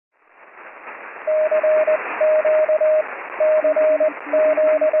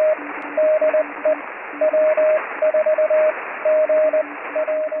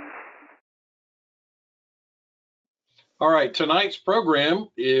All right, tonight's program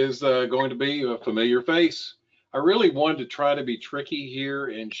is going to be a familiar face. I really wanted to try to be tricky here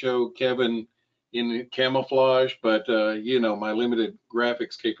and show Kevin in camouflage, but you know, my limited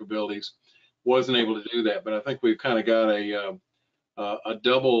graphics capabilities wasn't able to do that. But I think we've kind of got a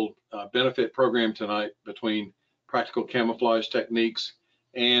double benefit program tonight between practical camouflage techniques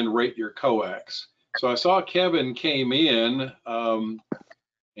and rate your coax. So I saw Kevin came in.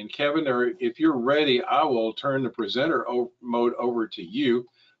 And Kevin, or if you're ready, I will turn the presenter mode over to you.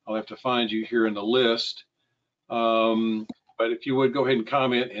 I'll have to find you here in the list. But if you would go ahead and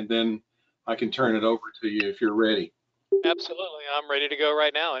comment, and then I can turn it over to you if you're ready. Absolutely. I'm ready to go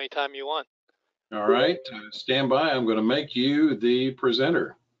right now, anytime you want. All right, stand by. I'm going to make you the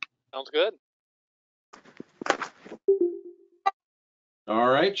presenter. Sounds good. All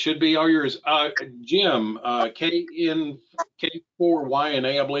right, should be all yours. Jim, K4YNA,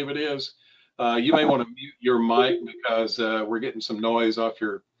 I believe it is. You may want to mute your mic because we're getting some noise off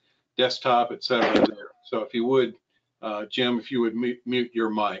your desktop, etc. there. So if you would, Jim, if you would mute your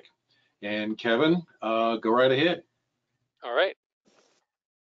mic. And Kevin, go right ahead. All right.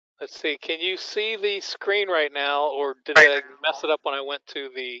 Let's see. Can you see the screen right now, or did I mess it up when I went to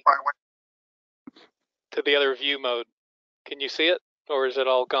the other view mode? Can you see it, or is it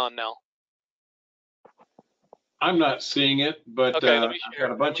all gone now? I'm not seeing it, but okay, I've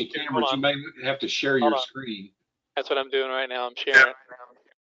got a bunch of cameras. You may have to share your screen. That's what I'm doing right now. I'm sharing it.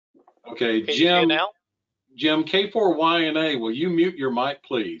 Okay, Can Jim. You see it now? Jim, K4YNA, will you mute your mic,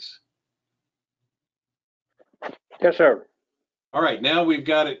 please? Yes, sir. All right, now we've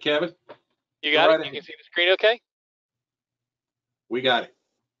got it, Kevin. You got it? You can see the screen okay? We got it.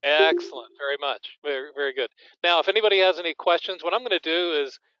 Excellent, very much, very, very good. Now, if anybody has any questions, what I'm going to do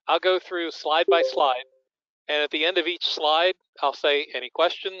is I'll go through slide by slide, and at the end of each slide, I'll say any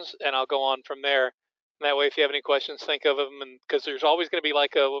questions, and I'll go on from there. And that way, if you have any questions, think of them, and because there's always going to be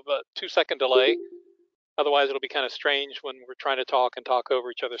like a 2-second delay. Otherwise, it'll be kind of strange when we're trying to talk over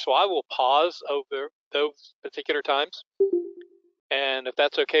each other. So I will pause over those particular times. And if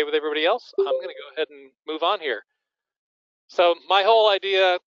that's okay with everybody else, I'm going to go ahead and move on here. So my whole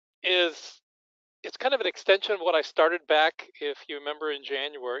idea is, it's kind of an extension of what I started back, if you remember, in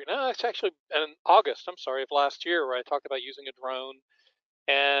January. No, it's actually in August, I'm sorry, of last year, where I talked about using a drone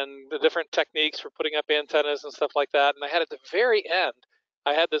and the different techniques for putting up antennas and stuff like that. And I had at the very end,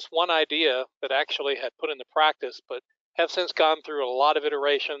 I had this one idea that actually had put into practice, but have since gone through a lot of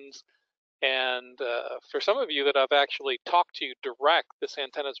iterations. And for some of you that I've actually talked to direct, this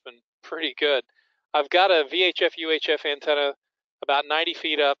antenna's been pretty good. I've got a VHF UHF antenna about 90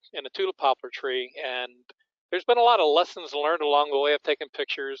 feet up in a tulip poplar tree, and there's been a lot of lessons learned along the way. I've taken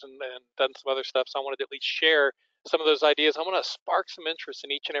pictures and done some other stuff, so I wanted to at least share some of those ideas. I want to spark some interest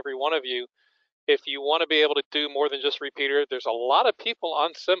in each and every one of you. If you want to be able to do more than just repeater, there's a lot of people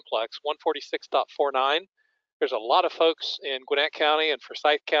on Simplex 146.49. There's a lot of folks in Gwinnett County and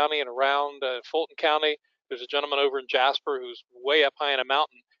Forsyth County and around Fulton County. There's a gentleman over in Jasper who's way up high in a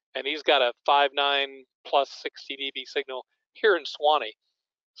mountain, and he's got a 5.9 plus 60 dB signal here in Swanee.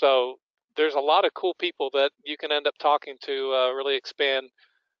 So there's a lot of cool people that you can end up talking to, really expand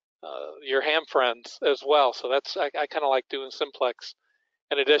your ham friends as well. So that's, I kind of like doing Simplex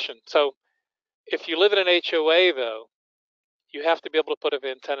in addition. So if you live in an HOA, though, you have to be able to put up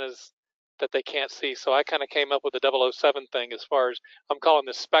antennas that they can't see. So I kind of came up with the 007 thing, as far as I'm calling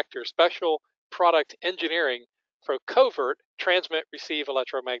this Spectre, Special Product Engineering for Covert Transmit Receive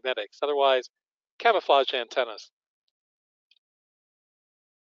Electromagnetics, otherwise camouflage antennas.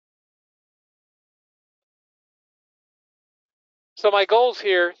 So my goals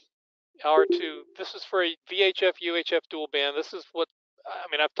here are this is for a VHF UHF dual band. This is what,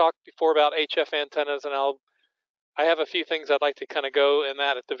 I mean, I've talked before about HF antennas, and I have a few things I'd like to kind of go in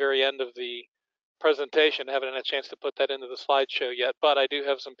that at the very end of the presentation. I haven't had a chance to put that into the slideshow yet, but I do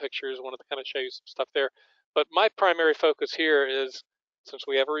have some pictures. I wanted to kind of show you some stuff there. But my primary focus here is, since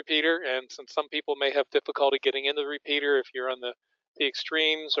we have a repeater, and since some people may have difficulty getting into the repeater if you're on the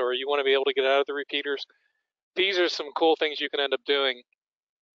extremes, or you want to be able to get out of the repeaters, these are some cool things you can end up doing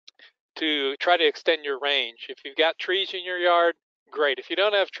to try to extend your range. If you've got trees in your yard, great. If you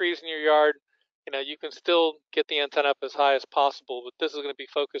don't have trees in your yard, you know, you can still get the antenna up as high as possible, but this is going to be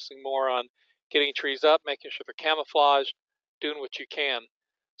focusing more on getting trees up, making sure they're camouflaged, doing what you can.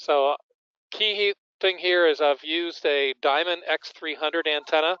 So key thing here is I've used a Diamond X300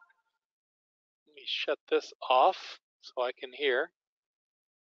 antenna. Let me shut this off so I can hear.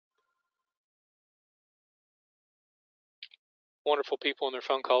 wonderful people and their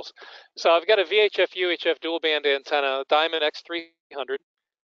phone calls. So I've got a VHF UHF dual band antenna, Diamond X300,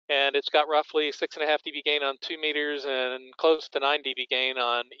 and it's got roughly 6.5 dB gain on 2 meters and close to 9 dB gain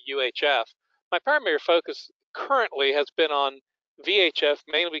on UHF. My primary focus currently has been on VHF,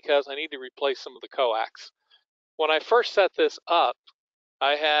 mainly because I need to replace some of the coax. When I first set this up,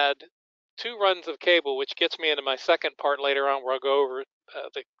 I had 2 runs of cable, which gets me into my second part later on where I'll go over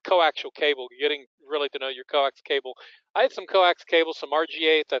the coaxial cable, getting really to know your coax cable. I had some coax cable, some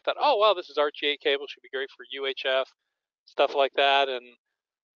RG8s. I thought, oh, wow, this is RG8 cable, should be great for UHF, stuff like that. And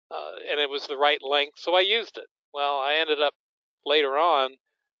it was the right length, so I used it. Well, I ended up later on,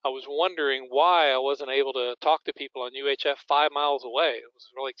 I was wondering why I wasn't able to talk to people on UHF 5 miles away. It was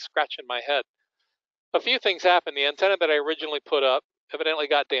really scratching my head. A few things happened. The antenna that I originally put up evidently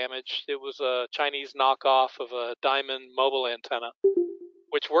got damaged. It was a Chinese knockoff of a Diamond mobile antenna,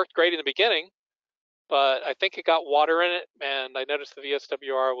 which worked great in the beginning, but I think it got water in it, and I noticed the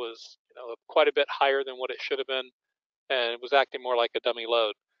VSWR was quite a bit higher than what it should have been, and it was acting more like a dummy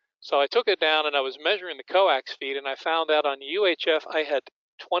load. So I took it down and I was measuring the coax feed, and I found out on UHF I had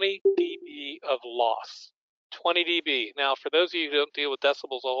 20 dB of loss. 20 dB. Now, for those of you who don't deal with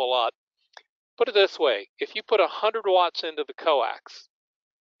decibels a whole lot, put it this way. If you put 100 watts into the coax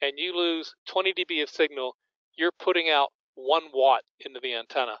and you lose 20 dB of signal, you're putting out 1 watt into the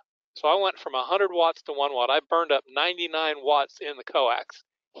antenna. So I went from 100 watts to 1 watt. I burned up 99 watts in the coax,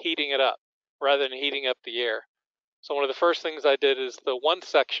 heating it up rather than heating up the air. So one of the first things I did is the one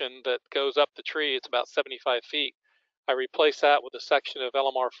section that goes up the tree, it's about 75 feet. I replaced that with a section of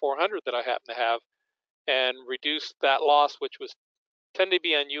LMR 400 that I happen to have and reduced that loss, which was 10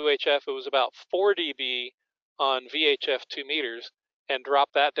 dB on UHF. It was about 4 dB on VHF 2 meters, and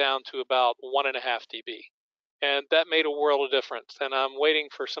dropped that down to about 1.5 dB. And that made a world of difference. And I'm waiting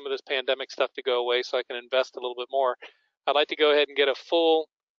for some of this pandemic stuff to go away so I can invest a little bit more. I'd like to go ahead and get a full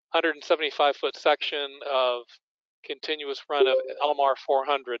 175-foot section of continuous run of LMR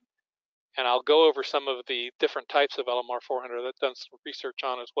 400, and I'll go over some of the different types of LMR 400 that I've done some research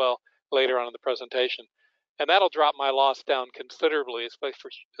on as well later on in the presentation. And that'll drop my loss down considerably,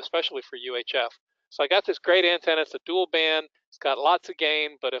 especially for UHF. So I got this great antenna. It's a dual band. It's got lots of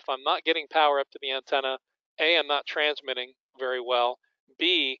gain, but if I'm not getting power up to the antenna, A, I'm not transmitting very well.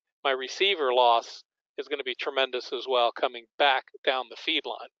 B, my receiver loss is going to be tremendous as well, coming back down the feed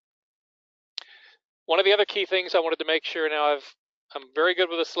line. One of the other key things I wanted to make sure, now I'm very good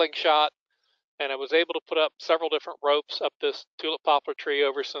with a slingshot, and I was able to put up several different ropes up this tulip poplar tree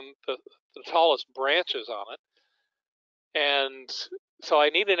over the tallest branches on it. And so I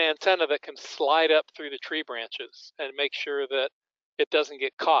need an antenna that can slide up through the tree branches and make sure that it doesn't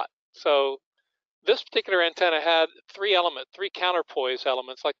get caught. So this particular antenna had 3 counterpoise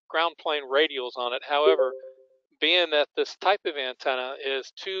elements, like ground plane radials on it. However, being that this type of antenna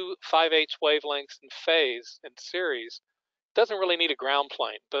is 2 5/8 wavelengths in phase in series, it doesn't really need a ground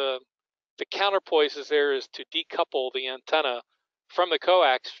plane. The counterpoise there is to decouple the antenna from the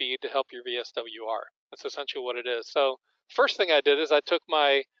coax feed to help your VSWR. That's essentially what it is. So first thing I did is I've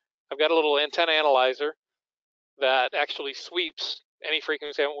got a little antenna analyzer that actually sweeps any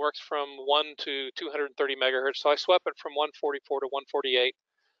frequency. It works from 1 to 230 megahertz. So I swept it from 144 to 148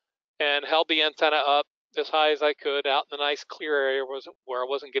 and held the antenna up as high as I could out in the nice clear area where I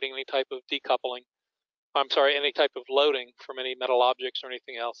wasn't getting any type of decoupling. I'm sorry, any type of loading from any metal objects or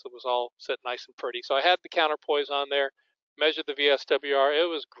anything else. It was all set nice and pretty. So I had the counterpoise on there, measured the VSWR. It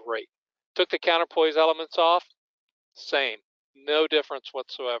was great. Took the counterpoise elements off, same, no difference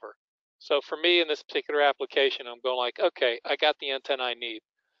whatsoever. So for me in this particular application, I'm going like, okay, I got the antenna I need.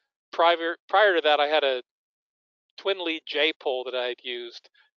 Prior to that, I had a twin lead J pole that I had used,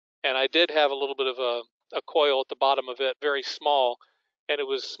 and I did have a little bit of a coil at the bottom of it, very small, and it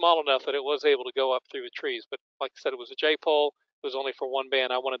was small enough that it was able to go up through the trees. But like I said, it was a J pole. It was only for 1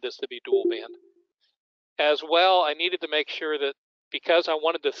 band. I wanted this to be dual band. As well, I needed to make sure that because I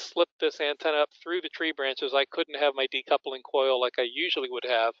wanted to slip this antenna up through the tree branches, I couldn't have my decoupling coil like I usually would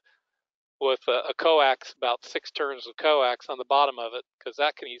have with a coax, about 6 turns of coax on the bottom of it, because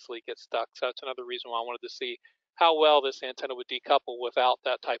that can easily get stuck. So that's another reason why I wanted to see how well this antenna would decouple without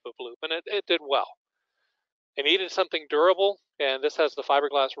that type of loop, and it did well. I needed something durable, and this has the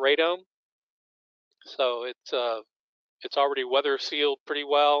fiberglass radome, so it's already weather sealed pretty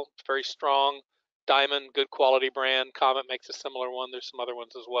well. It's very strong. Diamond, good quality brand. Comet makes a similar one. There's some other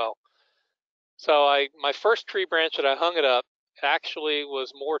ones as well. So my first tree branch that I hung it up actually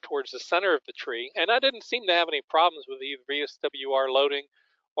was more towards the center of the tree, and I didn't seem to have any problems with either VSWR loading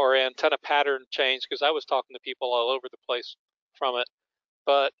or antenna pattern change, because I was talking to people all over the place from it.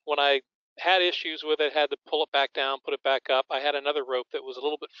 But when I had issues with it, had to pull it back down, put it back up. I had another rope that was a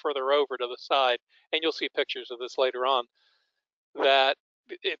little bit further over to the side, and you'll see pictures of this later on, that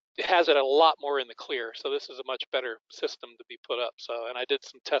it has it a lot more in the clear. So this is a much better system to be put up. So, and I did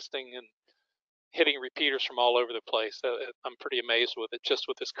some testing and hitting repeaters from all over the place. So I'm pretty amazed with it, just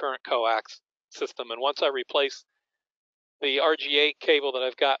with this current coax system. And once I replace the RG8 cable that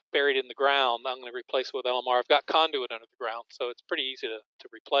I've got buried in the ground, I'm going to replace it with LMR. I've got conduit under the ground, so it's pretty easy to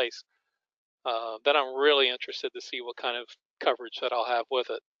replace. Then I'm really interested to see what kind of coverage that I'll have with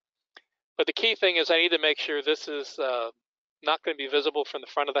it. But the key thing is I need to make sure this is not going to be visible from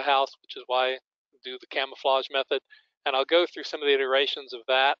the front of the house, which is why I do the camouflage method. And I'll go through some of the iterations of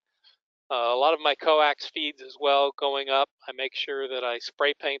that. A lot of my coax feeds as well going up, I make sure that I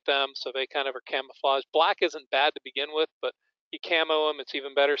spray paint them so they kind of are camouflaged. Black isn't bad to begin with, but you camo them, it's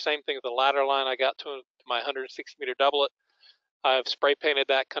even better. Same thing with the ladder line I got to my 160 meter doublet. I've spray painted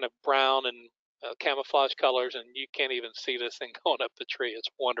that kind of brown and camouflage colors, and you can't even see this thing going up the tree. It's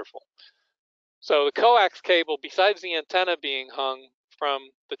wonderful. So the coax cable, besides the antenna being hung from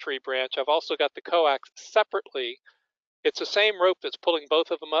the tree branch, I've also got the coax separately. It's the same rope that's pulling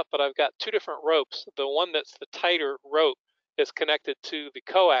both of them up, but I've got two different ropes. The one that's the tighter rope is connected to the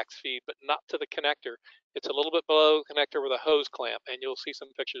coax feed, but not to the connector. It's a little bit below the connector with a hose clamp, and you'll see some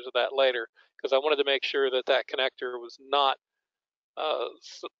pictures of that later, because I wanted to make sure that that connector was not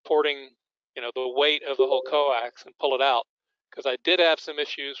supporting, the weight of the whole coax and pull it out. Because I did have some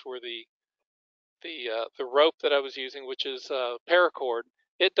issues where the rope that I was using, which is paracord,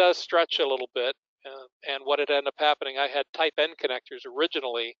 it does stretch a little bit. And what had ended up happening, I had type N connectors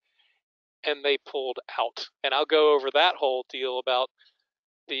originally, and they pulled out. And I'll go over that whole deal about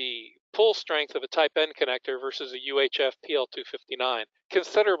the pull strength of a type N connector versus a UHF PL259.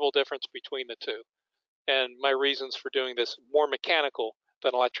 Considerable difference between the two. And my reasons for doing this, more mechanical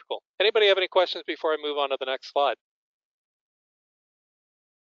than electrical. Anybody have any questions before I move on to the next slide?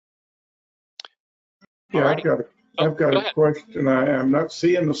 Yeah, I've got go a question. I'm not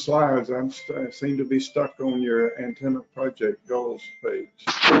seeing the slides. I seem to be stuck on your antenna project goals page.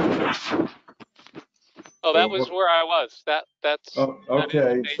 Oh, that was where I was. That's. Oh,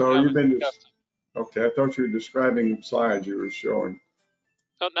 okay. So you've been just, okay. I thought you were describing slides you were showing.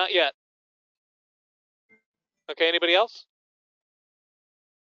 Oh, not yet. Okay, anybody else?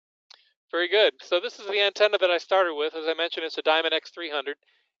 Very good. So this is the antenna that I started with. As I mentioned, it's a Diamond X300.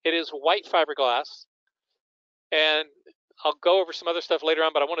 It is white fiberglass. And I'll go over some other stuff later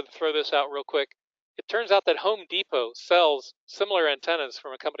on, but I wanted to throw this out real quick. It turns out that Home Depot sells similar antennas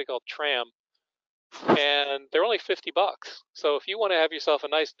from a company called Tram, and they're only 50 bucks. So if you want to have yourself a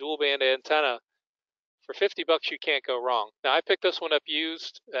nice dual band antenna, for 50 bucks, you can't go wrong. Now, I picked this one up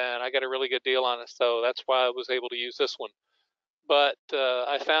used, and I got a really good deal on it, so that's why I was able to use this one. But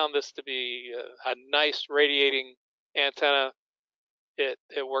I found this to be a nice radiating antenna.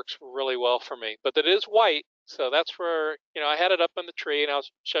 It works really well for me. But it is white, so that's where, I had it up on the tree, and I'll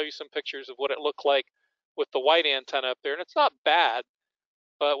show you some pictures of what it looked like with the white antenna up there. And it's not bad,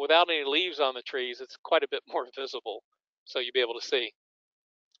 but without any leaves on the trees, it's quite a bit more visible, so you'll be able to see.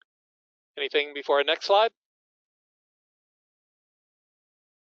 Anything before our next slide?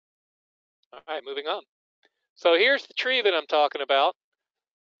 All right, moving on. So here's the tree that I'm talking about.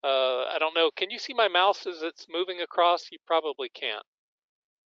 I don't know, can you see my mouse as it's moving across? You probably can't.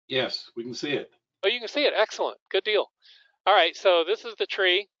 Yes, we can see it. Oh, you can see it. Excellent. Good deal. All right, so this is the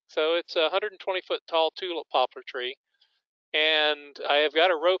tree. So it's a 120-foot tall tulip poplar tree. And I have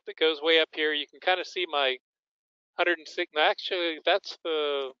got a rope that goes way up here. You can kind of see my 106. Actually, that's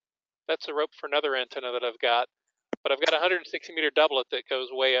the rope for another antenna that I've got. But I've got a 160 meter doublet that goes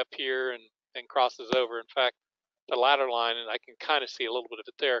way up here and crosses over. In fact, the ladder line, and I can kind of see a little bit of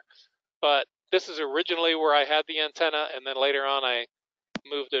it there. But this is originally where I had the antenna, and then later on I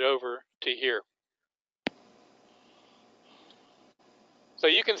moved it over to here. So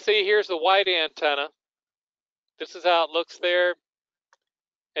you can see here's the white antenna. This is how it looks there.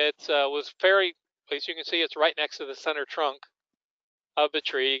 It was very, as you can see, it's right next to the center trunk of the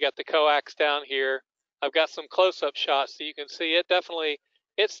tree. You got the coax down here. I've got some close-up shots so you can see it definitely,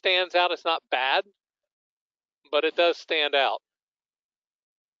 it stands out. It's not bad, but it does stand out.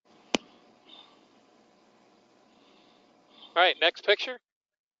 All right, next picture.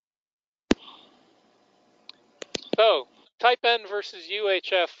 So type N versus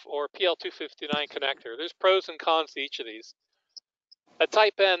UHF or PL259 connector. There's pros and cons to each of these. A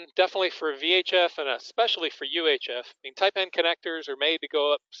type N, definitely for VHF and especially for UHF. I mean, type N connectors are made to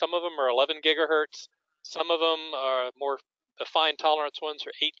go up. Some of them are 11 gigahertz. Some of them are more, the fine tolerance ones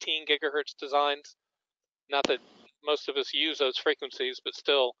are 18 gigahertz designs. Not that most of us use those frequencies, but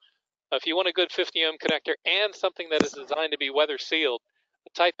still, If you want a good 50 ohm connector and something that is designed to be weather sealed, a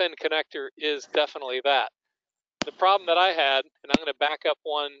type N connector is definitely that. The problem that I had, and I'm going to back up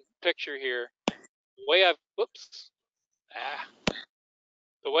one picture here, the way I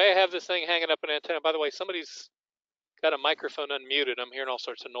have this thing hanging up an antenna. By the way, somebody's got a microphone unmuted. I'm hearing all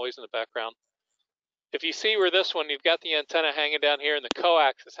sorts of noise in the background. If you see where this one, you've got the antenna hanging down here and the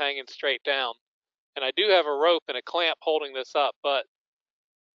coax is hanging straight down. And I do have a rope and a clamp holding this up, but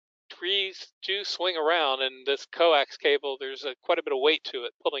trees do swing around, and this coax cable, there's quite a bit of weight to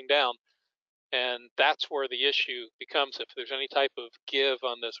it pulling down. And that's where the issue becomes. If there's any type of give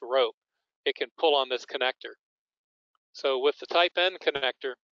on this rope, it can pull on this connector. So with the type N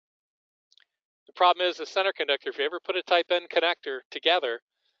connector, the problem is the center conductor. If you ever put a type N connector together,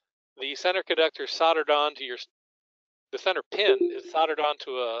 the center conductor soldered onto the center pin is soldered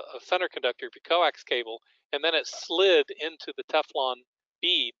onto a center conductor of your coax cable, and then it slid into the Teflon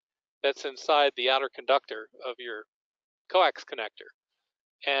bead that's inside the outer conductor of your coax connector.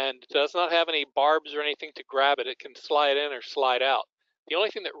 And it does not have any barbs or anything to grab it. It can slide in or slide out. The only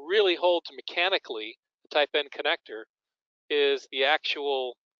thing that really holds mechanically the type N connector is the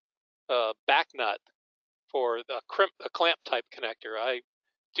actual back nut for a clamp type connector. I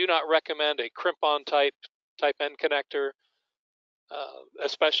do not recommend a crimp-on type N connector,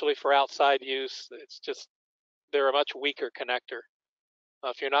 especially for outside use. It's just, they're a much weaker connector.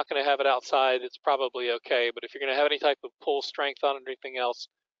 If you're not going to have it outside, it's probably okay. But if you're going to have any type of pull strength on anything else,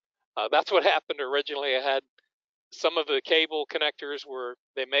 that's what happened originally. I had some of the cable connectors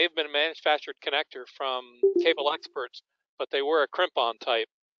they may have been a manufactured connector from Cable Experts, but they were a crimp-on type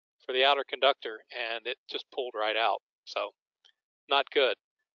for the outer conductor, and it just pulled right out. So not good.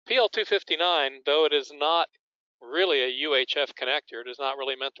 PL259, though it is not really a UHF connector, it is not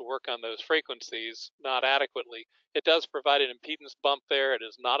really meant to work on those frequencies, not adequately. It does provide an impedance bump there. It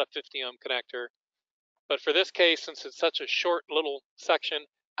is not a 50 ohm connector. But for this case, since it's such a short little section,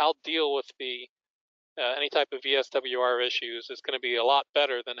 I'll deal with the any type of VSWR issues. Is going to be a lot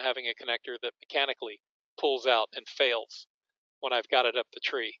better than having a connector that mechanically pulls out and fails when I've got it up the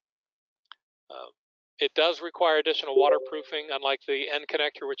tree. It does require additional waterproofing, unlike the N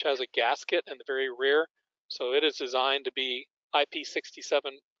connector, which has a gasket in the very rear. So it is designed to be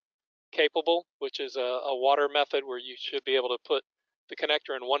IP67 capable, which is a water method where you should be able to put the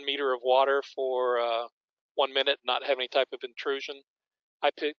connector in 1 meter of water for 1 minute, not have any type of intrusion.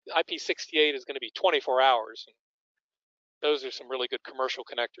 IP68 is going to be 24 hours. And those are some really good commercial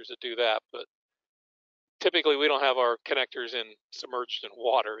connectors that do that, but typically we don't have our connectors submerged in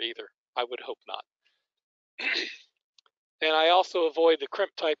water either. I would hope not. And I also avoid the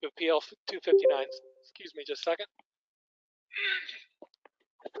crimp type of PL259. Excuse me just a second.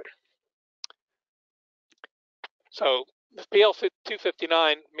 So the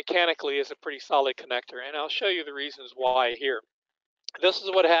PL259 mechanically is a pretty solid connector, and I'll show you the reasons why here. This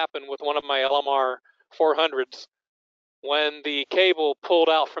is what happened with one of my LMR 400s. When the cable pulled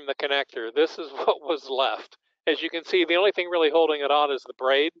out from the connector, this is what was left. As you can see, the only thing really holding it on is the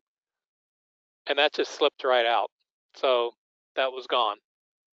braid, and that just slipped right out. So that was gone.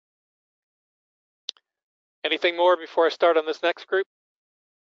 Anything more before I start on this next group?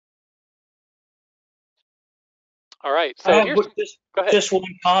 All right, so here's go ahead. Just one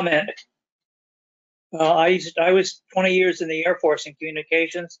comment. I was 20 years in the Air Force in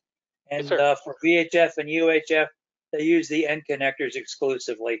communications, and Yes, for VHF and UHF, they use the N connectors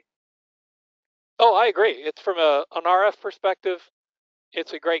exclusively. Oh, I agree. It's from an RF perspective,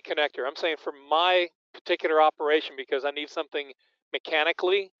 it's a great connector. I'm saying for my particular operation, because I need something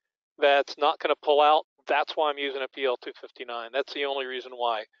mechanically that's not going to pull out, that's why I'm using a PL259. That's the only reason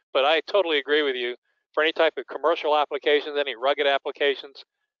why. But I totally agree with you. For any type of commercial applications, any rugged applications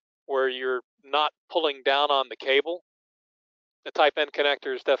where you're not pulling down on the cable, the type N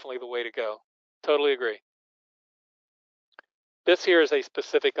connector is definitely the way to go. Totally agree. This here is a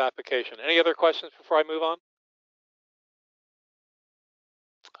specific application. Any other questions before I move on?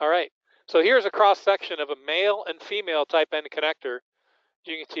 All right, so here's a cross section of a male and female type N connector.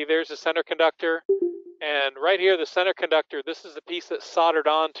 You can see there's the center conductor, and right here, the center conductor, this is the piece that's soldered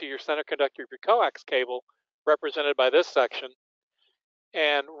onto your center conductor of your coax cable, represented by this section.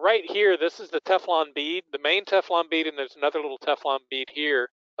 And right here, this is the Teflon bead, the main Teflon bead, and there's another little Teflon bead here.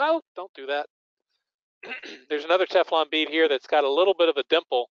 Oh, don't do that. There's another Teflon bead here that's got a little bit of a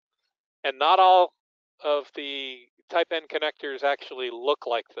dimple, and not all of the type N connectors actually look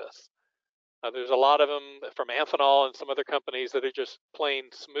like this. There's a lot of them from Amphenol and some other companies that are just plain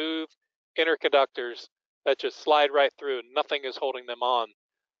smooth inner conductors that just slide right through. Nothing is holding them on.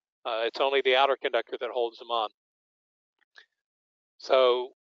 It's only the outer conductor that holds them on.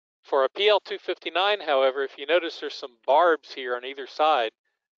 So For a PL259, however, if you notice there's some barbs here on either side,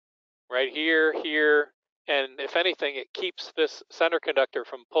 right here, here, and if anything, it keeps this center conductor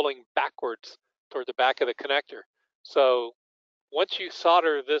from pulling backwards toward the back of the connector. So once you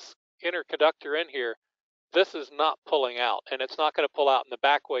solder this inner conductor in here, this is not pulling out, and it's not going to pull out in the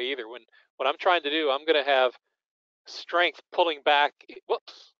back way either. When what I'm trying to do, I'm going to have strength pulling back.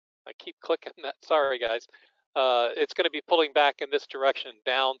 Whoops, I keep clicking that. Sorry, guys. It's going to be pulling back in this direction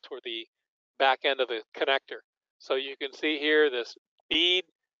down toward the back end of the connector. So you can see here this bead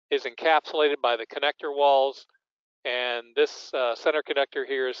is encapsulated by the connector walls, and this center conductor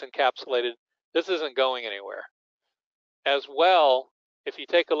here is encapsulated. This isn't going anywhere. As well, if you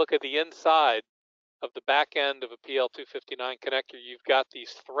take a look at the inside of the back end of a PL259 connector, you've got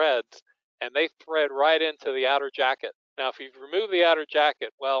these threads, and they thread right into the outer jacket. Now, if you've removed the outer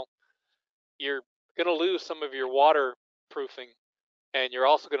jacket, well, you're going to lose some of your waterproofing, and you're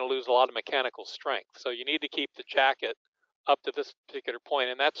also going to lose a lot of mechanical strength. So you need to keep the jacket up to this particular point,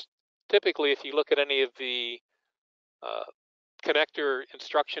 and that's typically, if you look at any of the connector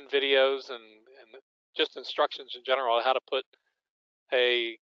instruction videos and just instructions in general on how to put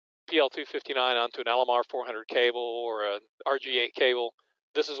a PL259 onto an LMR 400 cable or an RG8 cable,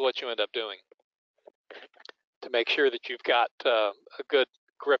 this is what you end up doing to make sure that you've got a good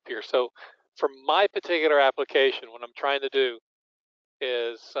grip here. So for my particular application, what I'm trying to do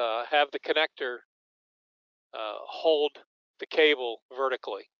is have the connector hold the cable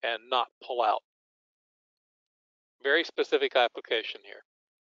vertically and not pull out. Very specific application here.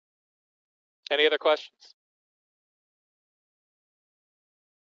 Any other questions?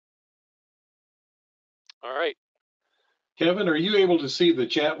 All right. Kevin, are you able to see the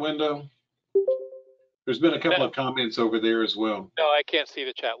chat window? There's been a couple of comments over there as well. No, I can't see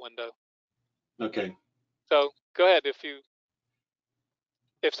the chat window. Okay. So go ahead. If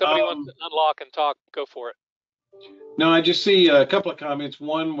somebody wants to unlock and talk, go for it. No, I just see a couple of comments.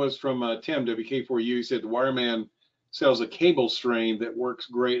 One was from Tim, WK4U. He said the Wireman sells a cable strain that works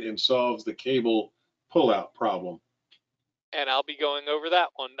great and solves the cable pullout problem. And I'll be going over that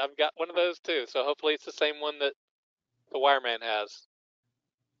one. I've got one of those too. So hopefully it's the same one that the Wireman has.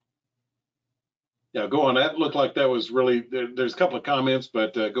 Yeah, go on. That looked like that was really, there's a couple of comments,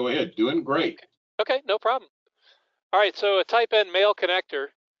 but go ahead. Doing great. Okay, no problem. All right, so a type N male connector.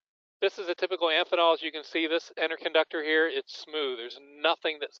 This is a typical Amphenol. As you can see, this inner conductor here, it's smooth. There's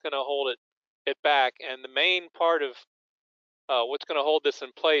nothing that's going to hold it back. And the main part of what's going to hold this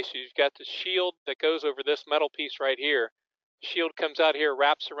in place, you've got the shield that goes over this metal piece right here. The shield comes out here,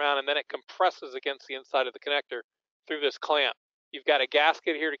 wraps around, and then it compresses against the inside of the connector through this clamp. You've got a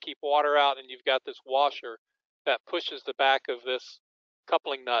gasket here to keep water out, and you've got this washer that pushes the back of this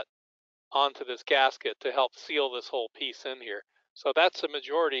coupling nut onto this gasket to help seal this whole piece in here. So that's the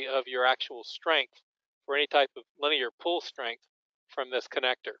majority of your actual strength for any type of linear pull strength from this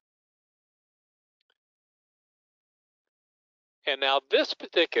connector. And now this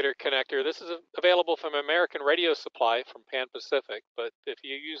particular connector, this is available from American Radio Supply from Pan Pacific, but if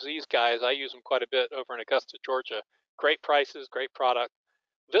you use these guys, I use them quite a bit over in Augusta, Georgia. Great prices, great product.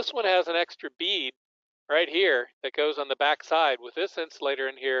 This one has an extra bead right here that goes on the back side. With this insulator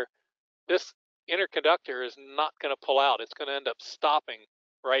in here, this inner conductor is not going to pull out. It's going to end up stopping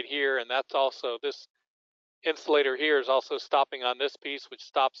right here, and that's also, this insulator here is also stopping on this piece, which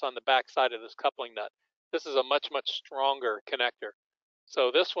stops on the back side of this coupling nut. This is a much, much stronger connector.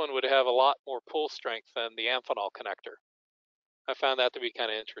 So this one would have a lot more pull strength than the Amphenol connector. I found that to be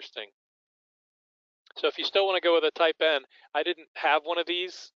kind of interesting. So if you still want to go with a Type N, I didn't have one of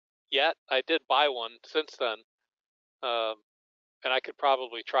these yet. I did buy one since then. And I could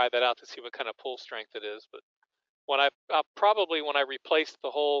probably try that out to see what kind of pull strength it is. But when when I replaced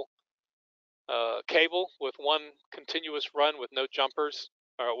the whole cable with one continuous run with no jumpers,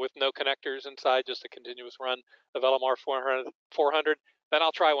 or with no connectors inside, just a continuous run of LMR 400, then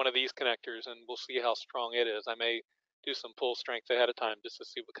I'll try one of these connectors and we'll see how strong it is. I may do some pull strength ahead of time just to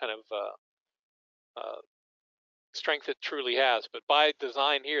see what kind of strength it truly has. But by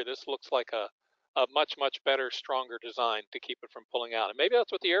design here, this looks like a much, much better, stronger design to keep it from pulling out. And maybe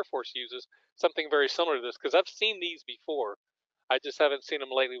that's what the Air Force uses, something very similar to this, because I've seen these before. I just haven't seen them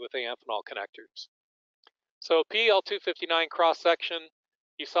lately with the Amphenol connectors. So PL259 cross-section,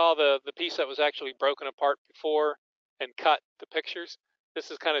 you saw the piece that was actually broken apart before and cut the pictures. This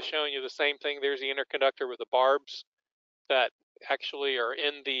is kind of showing you the same thing. There's the interconductor with the barbs that actually are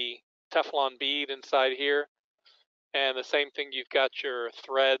in the Teflon bead inside here. And the same thing, you've got your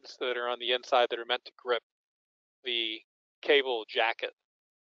threads that are on the inside that are meant to grip the cable jacket.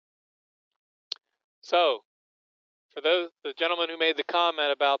 So For the gentleman who made the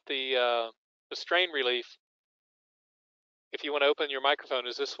comment about the strain relief, if you want to open your microphone,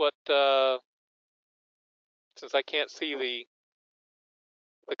 is this what, since I can't see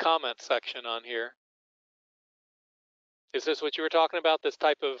the comment section on here, is this what you were talking about, this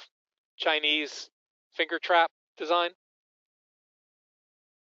type of Chinese finger trap design?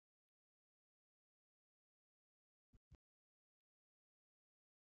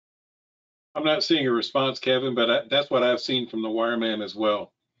 I'm not seeing a response, Kevin, but that's what I've seen from the wireman as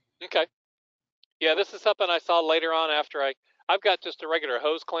well. Okay. Yeah, this is something I saw later on after I've got just a regular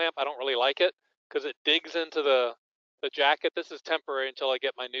hose clamp. I don't really like it because it digs into the jacket. This is temporary until I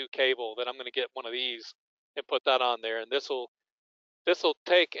get my new cable. Then I'm going to get one of these and put that on there, and this will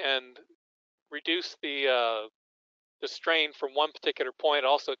take and reduce the strain from one particular point.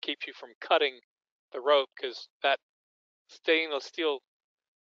 Also keeps you from cutting the rope because that stainless steel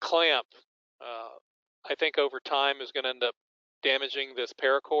clamp, I think over time is going to end up damaging this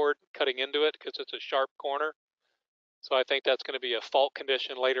paracord, cutting into it because it's a sharp corner. So I think that's going to be a fault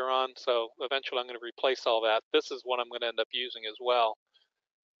condition later on. So eventually I'm going to replace all that. This is what I'm going to end up using as well.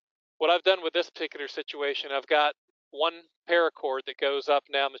 What I've done with this particular situation, I've got one paracord that goes up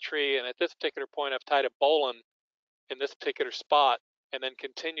and down the tree, and at this particular point I've tied a bowline in this particular spot and then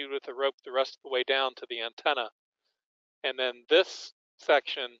continued with the rope the rest of the way down to the antenna. And then this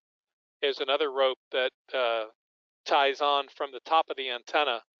section is another rope that ties on from the top of the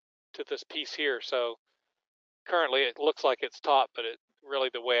antenna to this piece here. So currently it looks like it's taut, but it really,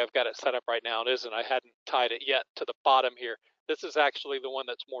 the way I've got it set up right now, it isn't. I hadn't tied it yet to the bottom here. This is actually the one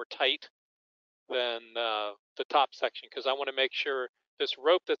that's more tight than the top section because I want to make sure this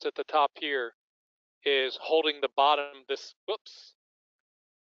rope that's at the top here is holding the bottom, it's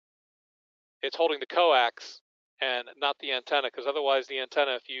holding the coax and not the antenna, because otherwise the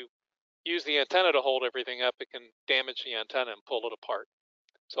antenna, if you use the antenna to hold everything up, it can damage the antenna and pull it apart.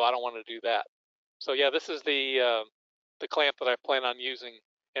 So I don't want to do that. So yeah, this is the clamp that I plan on using.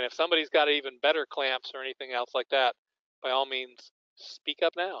 And if somebody's got even better clamps or anything else like that, by all means, speak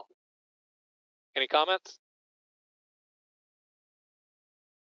up now. Any comments?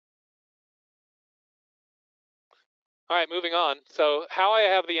 All right, moving on. So how I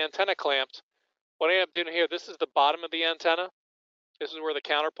have the antenna clamped, what I end up doing here, this is the bottom of the antenna. This is where the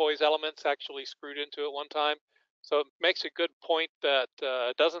counterpoise element's actually screwed into at one time. So it makes a good point that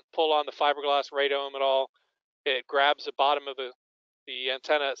doesn't pull on the fiberglass radome at all. It grabs the bottom of the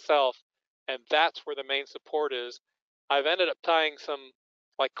antenna itself, and that's where the main support is. I've ended up tying some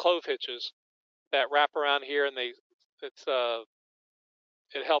like clove hitches that wrap around here, and it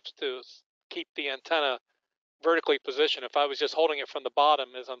helps to keep the antenna vertically positioned. If I was just holding it from the bottom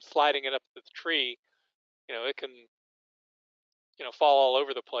as I'm sliding it up the tree, it can fall all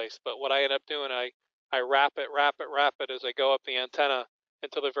over the place. But what I end up doing, I wrap it as I go up the antenna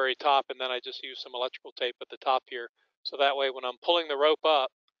until the very top, and then I just use some electrical tape at the top here. So that way when I'm pulling the rope up,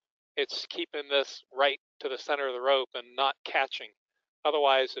 it's keeping this right to the center of the rope and not catching.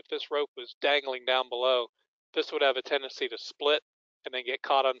 Otherwise, if this rope was dangling down below, this would have a tendency to split and then get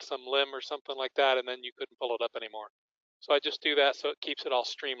caught on some limb or something like that, and then you couldn't pull it up anymore. So I just do that so it keeps it all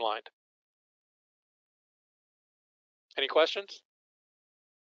streamlined. Any questions?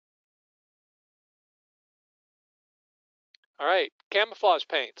 All right, camouflage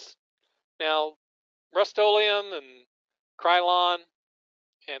paints. Now, Rust-Oleum and Krylon,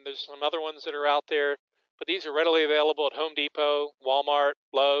 and there's some other ones that are out there, but these are readily available at Home Depot, Walmart,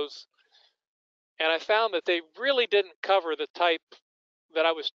 Lowe's. And I found that they really didn't cover the type that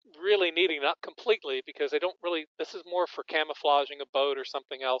I was really needing, not completely, because they don't really, this is more for camouflaging a boat or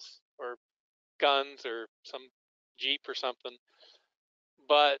something else, or guns or some Jeep or something.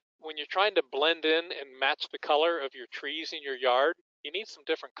 But when you're trying to blend in and match the color of your trees in your yard, you need some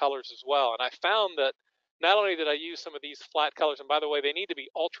different colors as well. And I found that not only did I use some of these flat colors, and by the way, they need to be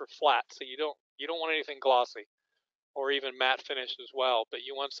ultra flat, so you don't want anything glossy or even matte finish as well, but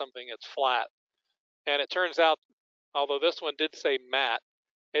you want something that's flat. And it turns out, although this one did say matte,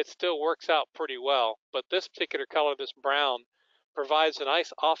 it still works out pretty well. But this particular color, this brown, provides a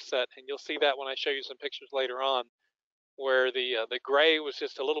nice offset, and you'll see that when I show you some pictures later on, where the gray was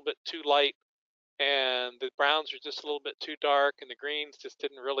just a little bit too light, and the browns are just a little bit too dark, and the greens just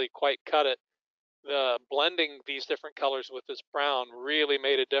didn't really quite cut it. The blending these different colors with this brown really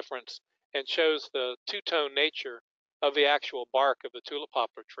made a difference and shows the two-tone nature of the actual bark of the tulip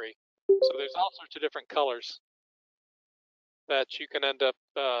poplar tree. So there's all sorts of different colors that you can end up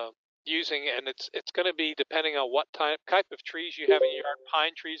using, and it's going to be depending on what type of trees you have in your yard.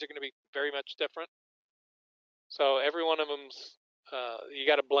 Pine trees are going to be very much different. So every one of them's you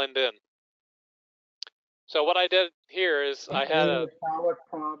got to blend in. So what I did here is I had Any a, metallic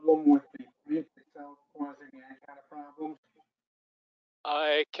problem with the paint itself causing any kind of problems?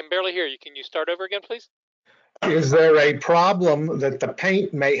 I can barely hear you. Can you start over again, please? Is there a problem that the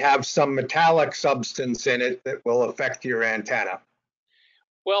paint may have some metallic substance in it that will affect your antenna?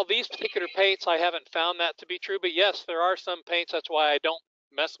 Well, these particular paints, I haven't found that to be true, but yes, there are some paints. That's why I don't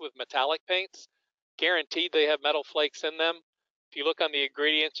mess with metallic paints. Guaranteed they have metal flakes in them. If you look on the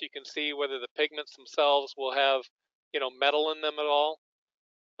ingredients, you can see whether the pigments themselves will have, metal in them at all.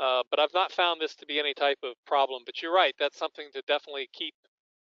 But I've not found this to be any type of problem. But you're right, that's something to definitely keep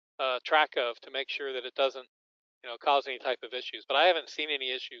track of to make sure that it doesn't, cause any type of issues. But I haven't seen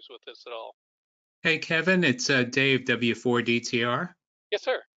any issues with this at all. Hey, Kevin, it's Dave, W4DTR. Yes,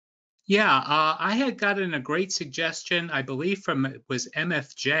 sir. Yeah, I had gotten a great suggestion, I believe from it was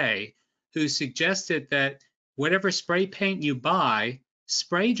MFJ, who suggested that whatever spray paint you buy,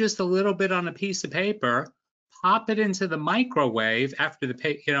 spray just a little bit on a piece of paper, pop it into the microwave after the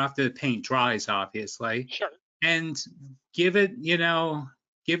paint, after the paint dries, obviously, Sure. and give it,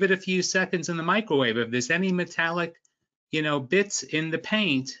 give it a few seconds in the microwave. If there's any metallic, bits in the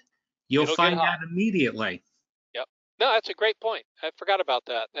paint, you'll It'll get find hot. out immediately. Yep. No, that's a great point. I forgot about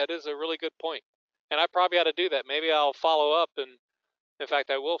that. That is a really good point. And I probably ought to do that. Maybe I'll follow up, and in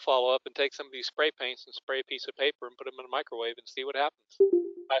fact, I will follow up and take some of these spray paints and spray a piece of paper and put them in a microwave and see what happens.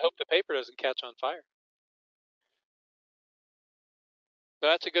 I hope the paper doesn't catch on fire. So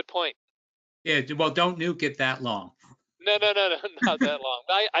that's a good point. Yeah, well, don't nuke it that long. No, not that long.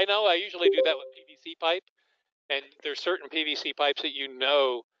 I know I usually do that with PVC pipe, and there's certain PVC pipes that you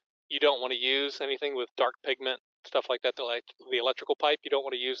don't want to use. Anything with dark pigment, stuff like that, the electrical pipe, you don't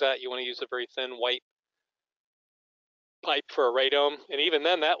want to use that. You want to use a very thin white pipe for a radome, and even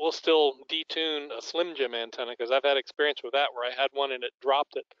then that will still detune a Slim Jim antenna, because I've had experience with that where I had one and it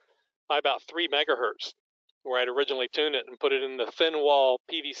dropped it by about 3 megahertz where I'd originally tuned it and put it in the thin wall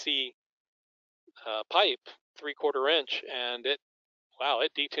PVC pipe, 3/4 inch, and it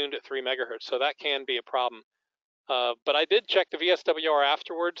detuned at 3 megahertz. So that can be a problem. But I did check the VSWR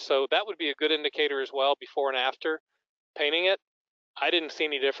afterwards, so that would be a good indicator as well, before and after painting it. I didn't see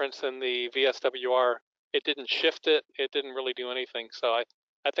any difference in the VSWR. It didn't shift it. It didn't really do anything. So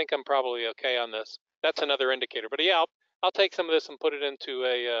I think I'm probably okay on this. That's another indicator. But yeah, I'll take some of this and put it into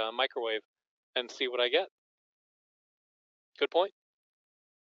a microwave and see what I get. Good point.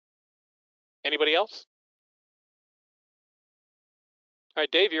 Anybody else? All right,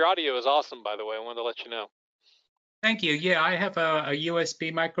 Dave, your audio is awesome, by the way. I wanted to let you know. Thank you. Yeah, I have a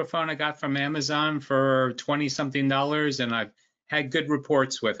USB microphone I got from Amazon for $20-something, and I've had good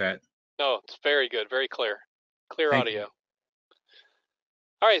reports with it. No, it's very good, very clear. Clear Thank audio. you.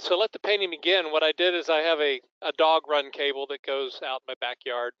 All right, so let the painting begin. What I did is I have a dog run cable that goes out in my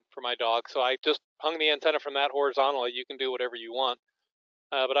backyard for my dog. So I just hung the antenna from that horizontally. You can do whatever you want.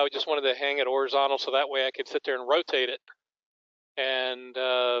 But I just wanted to hang it horizontal so that way I could sit there and rotate it and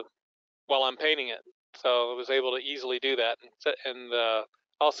while I'm painting it. So I was able to easily do that. And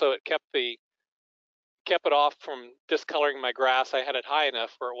also it kept it off from discoloring my grass. I had it high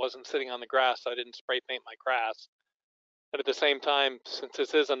enough where it wasn't sitting on the grass, so I didn't spray paint my grass. But at the same time, since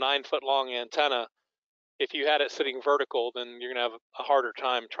this is a 9-foot long antenna, if you had it sitting vertical, then you're gonna have a harder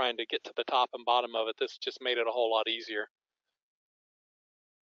time trying to get to the top and bottom of it. This just made it a whole lot easier.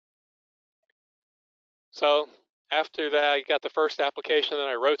 So after that, I got the first application, then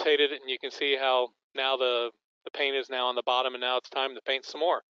I rotated it, and you can see how now the paint is now on the bottom, and now it's time to paint some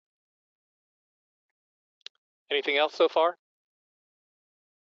more. Anything else so far?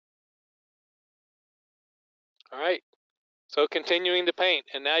 All right. So continuing to paint,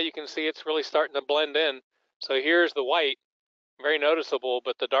 and now you can see it's really starting to blend in. So here's the white, very noticeable,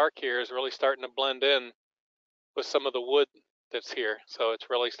 but the dark here is really starting to blend in with some of the wood that's here. So it's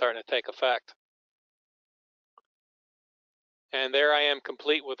really starting to take effect. And there I am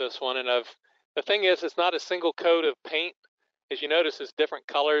complete with this one. And the thing is, it's not a single coat of paint. As you notice, it's different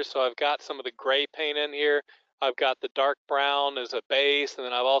colors. So I've got some of the gray paint in here. I've got the dark brown as a base, and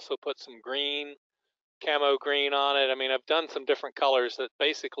then I've also put some green, camo green on it. I mean, I've done some different colors that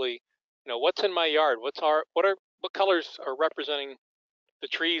basically, what's in my yard? What colors are representing the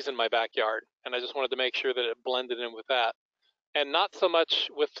trees in my backyard? And I just wanted to make sure that it blended in with that. And not so much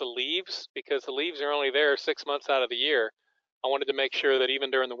with the leaves, because the leaves are only there 6 months out of the year. I wanted to make sure that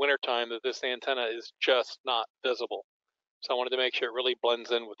even during the winter time that this antenna is just not visible. So I wanted to make sure it really blends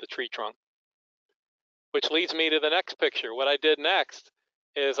in with the tree trunk. Which leads me to the next picture. What I did next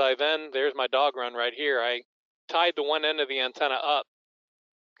is there's my dog run right here. I tied the one end of the antenna up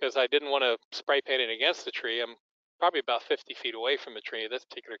because I didn't want to spray paint it against the tree. I'm probably about 50 feet away from the tree in this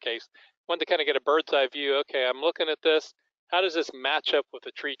particular case. wanted to kind of get a bird's eye view. Okay, I'm looking at this. How does this match up with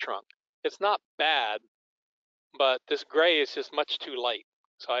the tree trunk? It's not bad, but this gray is just much too light.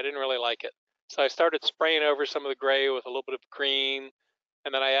 So I didn't really like it. So I started spraying over some of the gray with a little bit of green,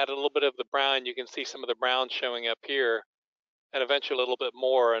 and then I added a little bit of the brown. You can see some of the brown showing up here, and eventually a little bit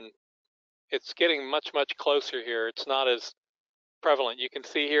more. And it's getting much, much closer here. It's not as prevalent. You can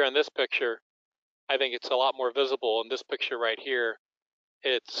see here in this picture, I think it's a lot more visible. In this picture right here,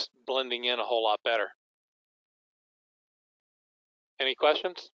 it's blending in a whole lot better. Any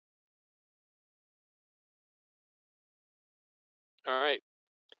questions? All right.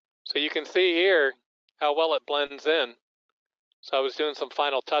 So you can see here how well it blends in. So I was doing some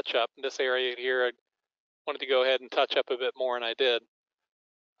final touch up in this area here. I wanted to go ahead and touch up a bit more, and I did.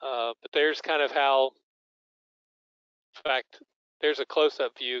 But there's kind of how, in fact, there's a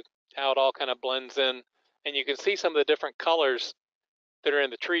close-up view, how it all kind of blends in. And you can see some of the different colors that are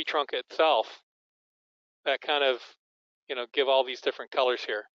in the tree trunk itself that kind of, give all these different colors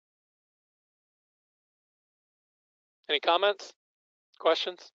here. Any comments,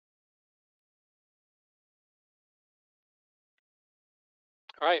 questions?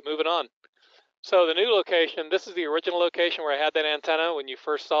 All right, moving on. So the new location, this is the original location where I had that antenna when you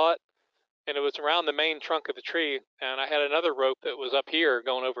first saw it, and it was around the main trunk of the tree, and I had another rope that was up here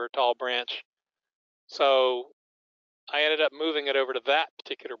going over a tall branch. So I ended up moving it over to that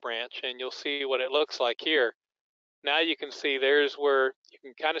particular branch, and you'll see what it looks like here. Now you can see there's where you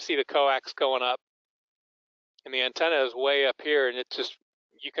can kind of see the coax going up, and the antenna is way up here, and it's just,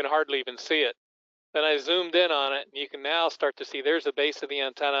 you can hardly even see it. Then I zoomed in on it, and you can now start to see there's the base of the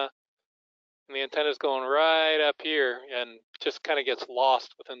antenna, and the antenna is going right up here and just kind of gets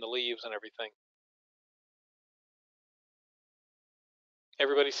lost within the leaves and everything.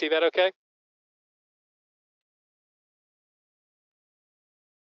 Everybody see that okay?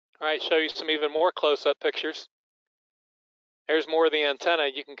 All right, show you some even more close-up pictures. There's more of the antenna.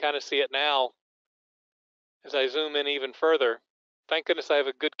 You can kind of see it now as I zoom in even further. Thank goodness I have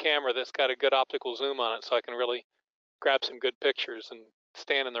a good camera that's got a good optical zoom on it, so I can really grab some good pictures and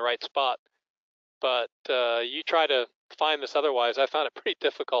stand in the right spot. But you try to find this otherwise, I found it pretty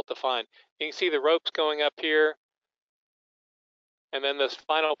difficult to find. You can see the ropes going up here, and then this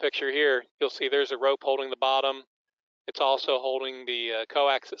final picture here, you'll see there's a rope holding the bottom. It's also holding the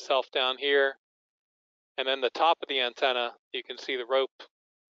coax itself down here. And then the top of the antenna, you can see the rope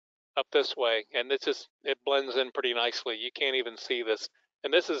up this way, and it blends in pretty nicely. You can't even see this.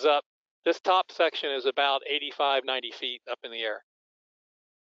 And this is up, this top section is about 85, 90 feet up in the air.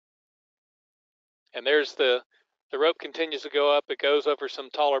 And there's the rope continues to go up. It goes over some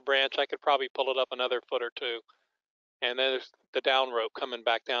taller branch. I could probably pull it up another foot or two. And then there's the down rope coming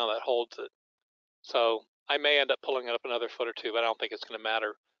back down that holds it. So I may end up pulling it up another foot or two, but I don't think it's going to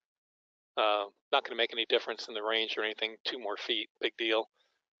matter. Not going to make any difference in the range or anything. 2 more feet, big deal.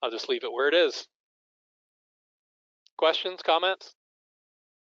 I'll just leave it where it is. Questions, comments?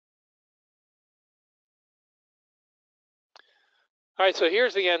 All right, so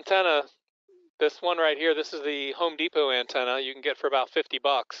here's the antenna. This one right here, this is the Home Depot antenna you can get for about 50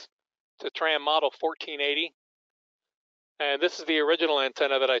 bucks. It's a Tram model 1480. And this is the original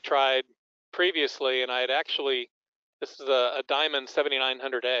antenna that I tried previously, and I had actually, this is a Diamond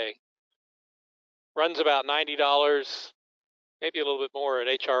 7900A. Runs about $90, maybe a little bit more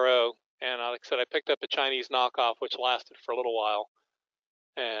at HRO. And like I said, I picked up a Chinese knockoff, which lasted for a little while.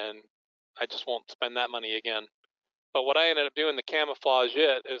 And I just won't spend that money again. But what I ended up doing to camouflage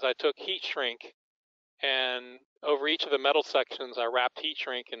it is I took heat shrink, and over each of the metal sections, I wrapped heat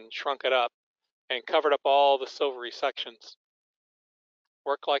shrink and shrunk it up and covered up all the silvery sections.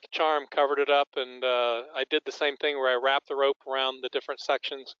 Worked like a charm, covered it up, and I did the same thing where I wrapped the rope around the different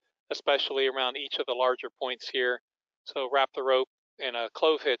sections, especially around each of the larger points here. So wrapped the rope in a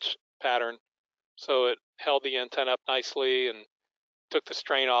clove hitch pattern so it held the antenna up nicely and took the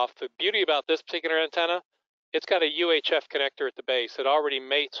strain off. The beauty about this particular antenna, it's got a UHF connector at the base. It already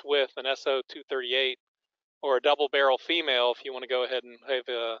mates with an SO238 or a double barrel female if you want to go ahead and have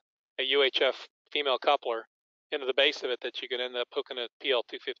a UHF female coupler into the base of it that you can end up hooking a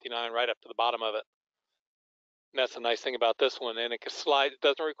PL259 right up to the bottom of it. And that's the nice thing about this one. And it can slide, it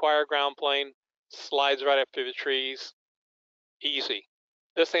doesn't require a ground plane, slides right up through the trees, easy.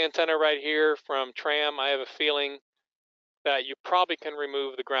 This antenna right here from Tram, I have a feeling that you probably can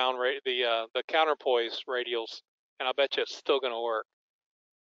remove the the counterpoise radials, and I'll bet you it's still going to work.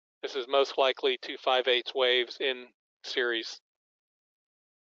 This is most likely 2 5/8 waves in series.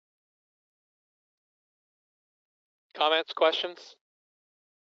 Comments, questions?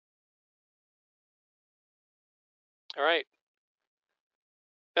 All right.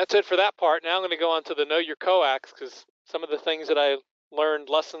 That's it for that part. Now I'm going to go on to the know your coax, because some of the things that I learned,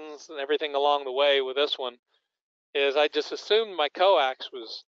 lessons and everything along the way with this one, is I just assumed my coax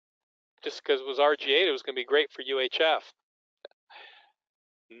was, just because it was RG8, it was going to be great for UHF.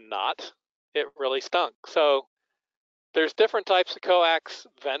 Not. It really stunk. So there's different types of coax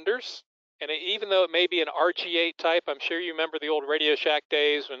vendors, and even though it may be an RG8 type, I'm sure you remember the old Radio Shack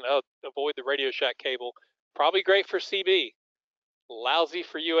days when avoid the Radio Shack cable. Probably great for CB, lousy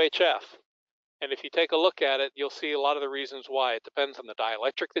for UHF. And if you take a look at it, you'll see a lot of the reasons why. It depends on the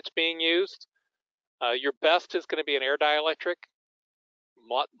dielectric that's being used. Your best is going to be an air dielectric,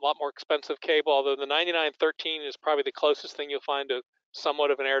 lot more expensive cable, although the 9913 is probably the closest thing you'll find to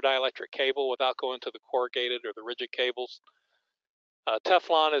somewhat of an air dielectric cable without going to the corrugated or the rigid cables.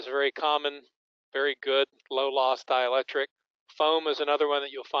 Teflon is very common, very good, low loss dielectric. Foam is another one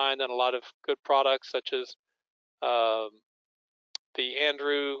that you'll find in a lot of good products, such as the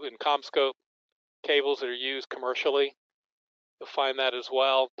Andrew and CommScope cables that are used commercially. You'll find that as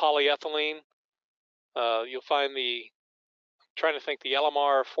well. Polyethylene, you'll find the, I'm trying to think, the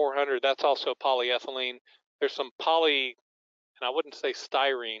LMR 400, that's also polyethylene. There's some poly, and I wouldn't say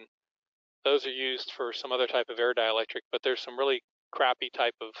styrene. Those are used for some other type of air dielectric, but there's some really crappy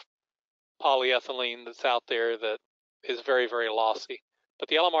type of polyethylene that's out there that is very, very lossy. But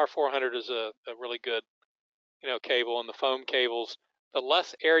the LMR 400 is a really good, cable. And the foam cables, the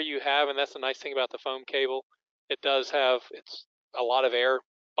less air you have, and that's the nice thing about the foam cable, it does have, it's a lot of air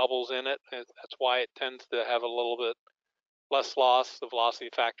bubbles in it. And that's why it tends to have a little bit less loss. The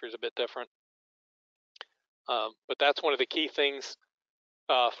velocity factor is a bit different. But that's one of the key things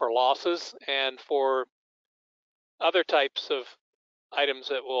for losses. And for other types of items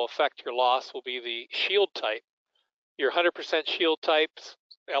that will affect your loss will be the shield type. Your 100% shield types,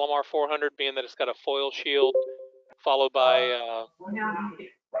 LMR 400 being that it's got a foil shield, followed by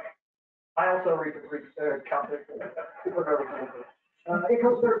I also counted it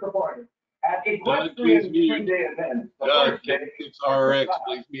goes there the morning. At equestrian 3-day events, the first day K4GTR,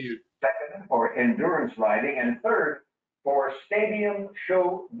 please mute. Second for endurance riding, and third for stadium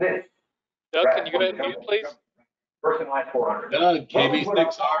show this. Doug, can you go ahead and mute, please? Personalized 400. Doug,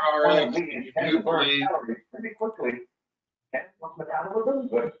 KB6RRX, mute, please. Pretty quickly. And what's metabolism?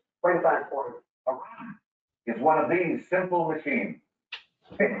 Good. 25 for a run is one of these simple machines.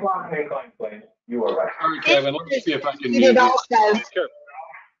 You are right. All right, Kevin, let me see if I can mute It you. also, Sure.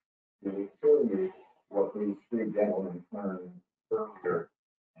 To show you what these three gentlemen learned earlier.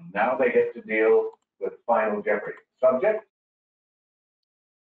 And now they get to deal with Final Jeopardy. Subject?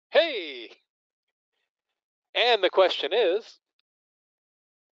 Hey! And the question is,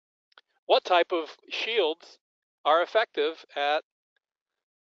 what type of shields are effective at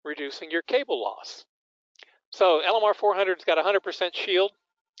reducing your cable loss? So LMR 400's got 100% shield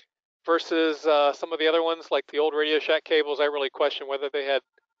versus some of the other ones like the old Radio Shack cables. I really question whether they had,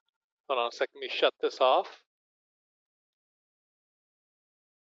 hold on a second, let me shut this off.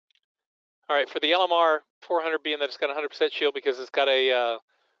 All right, for the LMR 400 being that it's got 100% shield because it's got a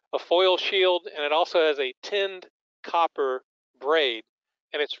foil shield and it also has a tinned copper braid.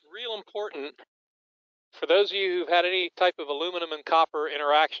 And it's real important for those of you who've had any type of aluminum and copper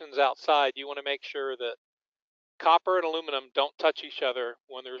interactions outside, you want to make sure that copper and aluminum don't touch each other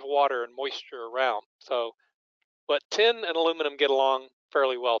when there's water and moisture around. So, but tin and aluminum get along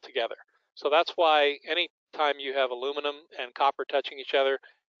fairly well together. So that's why anytime you have aluminum and copper touching each other,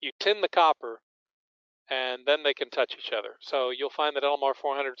 you tin the copper and then they can touch each other. So you'll find that LMR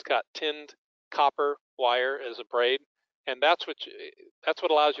 400's got tinned copper wire as a braid, and that's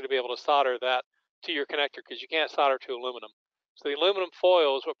what allows you to be able to solder that to your connector, because you can't solder to aluminum. So the aluminum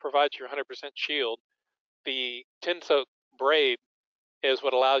foil is what provides your 100% shield. The tin soaked braid is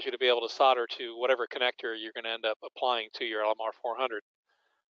what allows you to be able to solder to whatever connector you're going to end up applying to your LMR 400.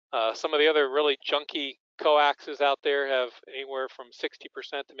 Some of the other really junky coaxes out there have anywhere from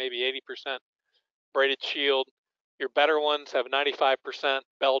 60% to maybe 80% braided shield. Your better ones have 95%.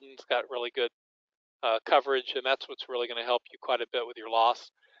 Belden's got really good coverage, and that's what's really going to help you quite a bit with your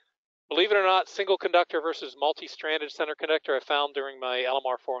loss. Believe it or not, single conductor versus multi-stranded center conductor I found during my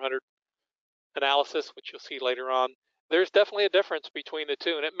LMR 400 analysis, which you'll see later on. There's definitely a difference between the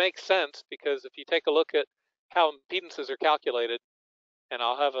two, and it makes sense because if you take a look at how impedances are calculated, and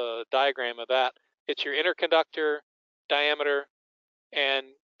I'll have a diagram of that, it's your inner conductor diameter and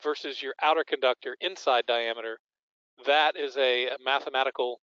versus your outer conductor inside diameter. That is a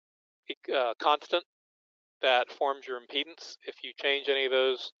mathematical constant that forms your impedance. If you change any of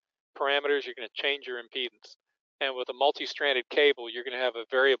those parameters, you're going to change your impedance. And with a multi-stranded cable, you're going to have a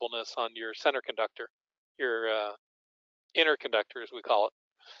variableness on your center conductor, your inner conductor, as we call it.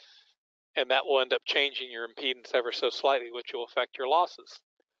 and that will end up changing your impedance ever so slightly, which will affect your losses.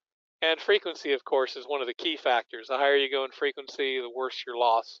 And frequency, of course, is one of the key factors. The higher you go in frequency, the worse your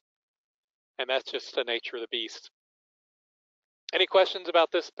loss. And that's just the nature of the beast. Any questions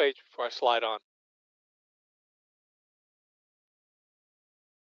about this page before I slide on?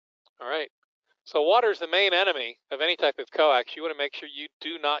 All right. So water is the main enemy of any type of coax. You want to make sure you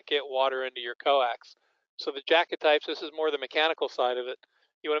do not get water into your coax. So the jacket types, this is more the mechanical side of it.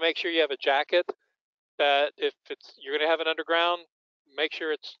 You want to make sure you have a jacket that if you're going to have it underground, make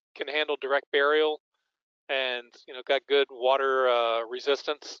sure it can handle direct burial and got good water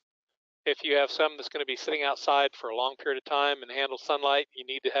resistance. If you have some that's going to be sitting outside for a long period of time and handle sunlight, you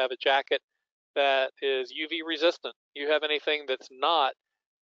need to have a jacket that is UV resistant. You have anything that's not,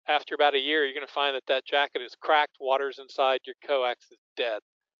 after about a year, you're going to find that that jacket is cracked, water's inside, your coax is dead.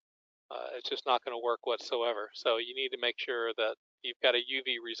 It's just not going to work whatsoever. So you need to make sure that you've got a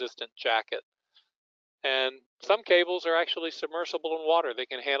UV resistant jacket. And some cables are actually submersible in water. They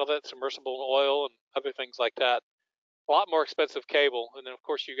can handle that, submersible in oil and other things like that. A lot more expensive cable. And then, of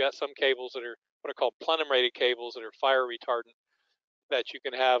course, you got some cables that are what are called plenum rated cables that are fire retardant that you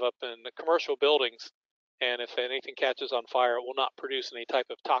can have up in the commercial buildings. And if anything catches on fire, it will not produce any type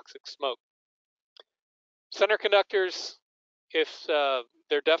of toxic smoke. Center conductors, if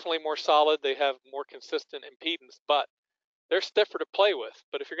they're definitely more solid, they have more consistent impedance, but they're stiffer to play with.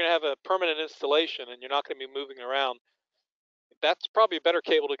 But if you're going to have a permanent installation and you're not going to be moving around, that's probably a better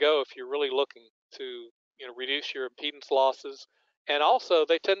cable to go if you're really looking to reduce your impedance losses. And also,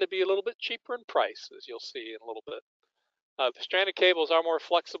 they tend to be a little bit cheaper in price, as you'll see in a little bit. The stranded cables are more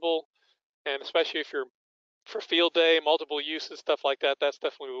flexible, and especially if you're for field day, multiple uses, stuff like that, that's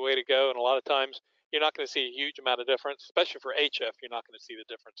definitely the way to go. And a lot of times, you're not going to see a huge amount of difference, especially for HF. You're not going to see the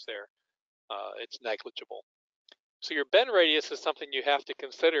difference there. It's negligible. So your bend radius is something you have to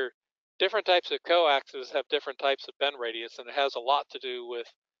consider. Different types of coaxes have different types of bend radius, and it has a lot to do with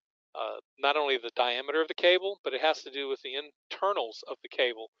not only the diameter of the cable, but it has to do with the internals of the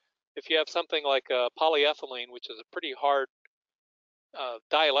cable. If you have something like polyethylene, which is a pretty hard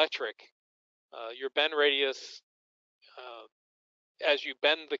dielectric, your bend radius, as you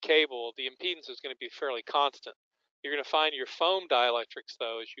bend the cable, the impedance is going to be fairly constant. You're going to find your foam dielectrics,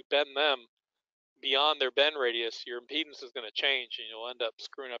 though, as you bend them beyond their bend radius, your impedance is going to change, and you'll end up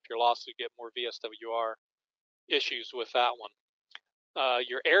screwing up your loss. You get more VSWR issues with that one.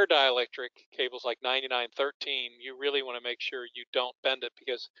 Your air dielectric cables like 9913, you really want to make sure you don't bend it,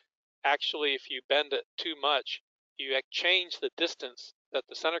 because actually if you bend it too much, you change the distance that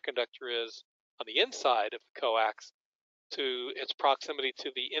the center conductor is on the inside of the coax to its proximity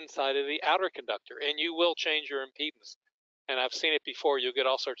to the inside of the outer conductor, and you will change your impedance. And I've seen it before. You'll get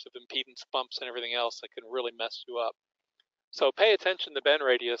all sorts of impedance bumps and everything else that can really mess you up. So pay attention to bend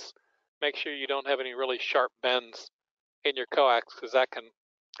radius. Make sure you don't have any really sharp bends in your coax, because that can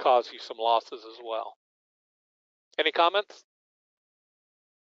cause you some losses as well. Any comments?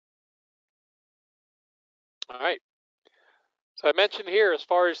 All right. So I mentioned here, as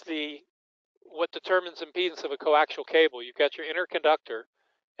far as what determines impedance of a coaxial cable, you've got your inner conductor,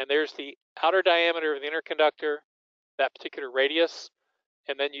 and there's the outer diameter of the inner conductor, that particular radius,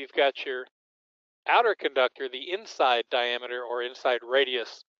 and then you've got your outer conductor, the inside diameter or inside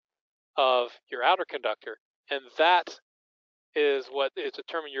radius of your outer conductor, and that is what is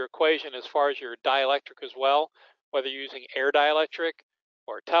determining your equation as far as your dielectric as well, whether you're using air dielectric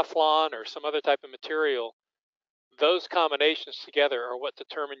or Teflon or some other type of material. Those combinations together are what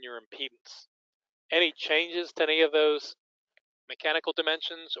determine your impedance. Any changes to any of those mechanical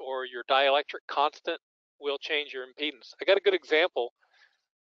dimensions or your dielectric constant will change your impedance. I got a good example.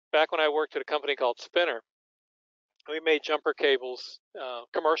 Back when I worked at a company called Spinner, we made jumper cables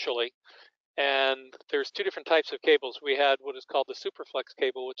commercially, and there's two different types of cables. We had what is called the Superflex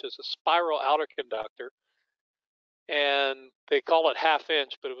cable, which is a spiral outer conductor, and they call it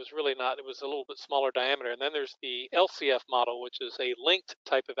half-inch, but it was really not. It was a little bit smaller diameter. And then there's the LCF model, which is a linked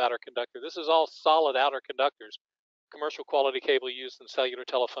type of outer conductor. This is all solid outer conductors, commercial quality cable used in cellular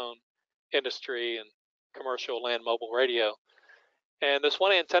telephone industry and commercial land mobile radio. And this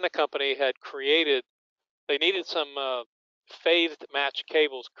one antenna company had created, they needed some phased match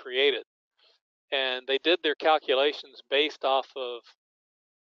cables created. And they did their calculations based off of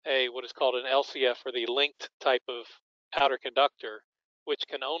what is called an LCF, or the linked type of outer conductor, which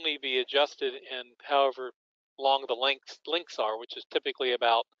can only be adjusted in however long the links are, which is typically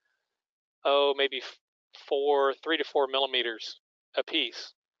about, maybe 3 to 4 millimeters a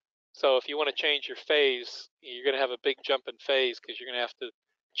piece. So if you want to change your phase, you're going to have a big jump in phase, because you're going to have to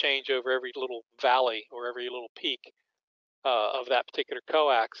change over every little valley or every little peak of that particular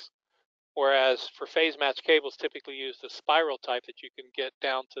coax. whereas for phase match cables typically use the spiral type that you can get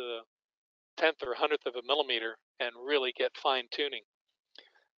down to the 10th or 100th of a millimeter and really get fine tuning.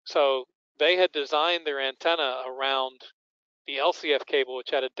 So they had designed their antenna around the LCF cable,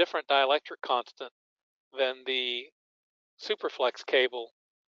 which had a different dielectric constant than the Superflex cable,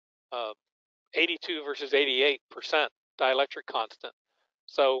 82 versus 88% dielectric constant.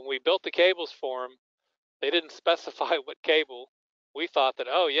 So when we built the cables for them, they didn't specify what cable. We thought that,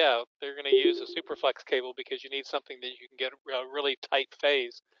 oh yeah, they're going to use a Superflex cable because you need something that you can get a really tight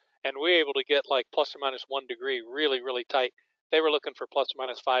phase. And we were able to get like plus or minus 1 degree, really, really tight. They were looking for plus or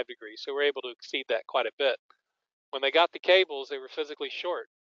minus 5 degrees. So we were able to exceed that quite a bit. When they got the cables, they were physically short.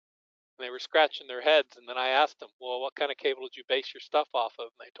 And they were scratching their heads. And then I asked them, well, what kind of cable did you base your stuff off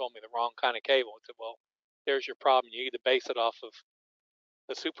of? And they told me the wrong kind of cable. I said, well, there's your problem. You need to base it off of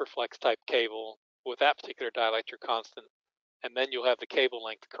the Superflex type cable with that particular dielectric constant, and then you'll have the cable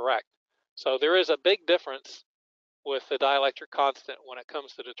length correct. So there is a big difference with the dielectric constant when it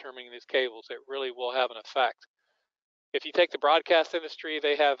comes to determining these cables. It really will have an effect. If you take the broadcast industry,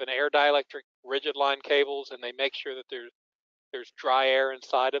 they have an air dielectric rigid line cables, and they make sure that there's dry air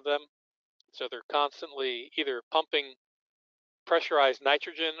inside of them. So they're constantly either pumping pressurized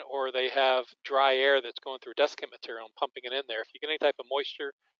nitrogen, or they have dry air that's going through desiccant material and pumping it in there. If you get any type of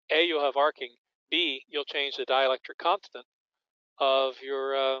moisture, A, you'll have arcing. B, you'll change the dielectric constant of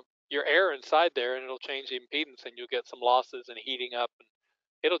your air inside there, and it'll change the impedance, and you'll get some losses and heating up, and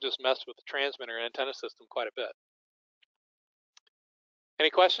it'll just mess with the transmitter and antenna system quite a bit. Any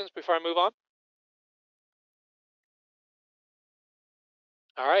questions before I move on?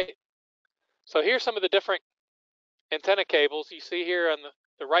 All right. So here's some of the different antenna cables. You see here on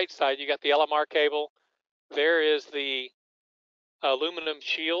the right side, you got the LMR cable. There is the aluminum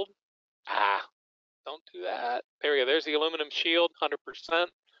shield. Don't do that. There we go. There's the aluminum shield, 100%.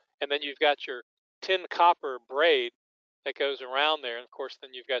 And then you've got your tin copper braid that goes around there. And of course,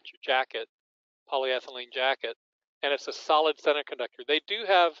 then you've got your jacket, polyethylene jacket. And it's a solid center conductor. They do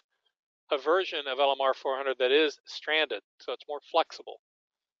have a version of LMR 400 that is stranded, so it's more flexible.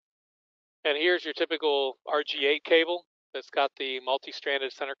 And here's your typical RG8 cable that's got the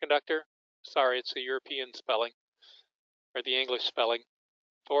multi-stranded center conductor. Sorry, it's the European spelling, or the English spelling,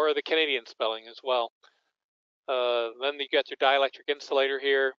 or the Canadian spelling as well. Then you got your dielectric insulator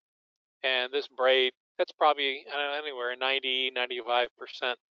here, and this braid, that's probably anywhere 90, 95%,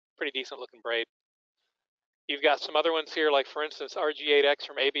 pretty decent looking braid. You've got some other ones here, like for instance, RG8X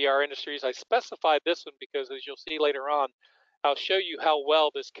from ABR Industries. I specified this one because as you'll see later on, I'll show you how well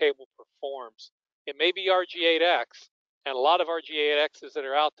this cable performs. It may be RG8X, and a lot of RG8Xs that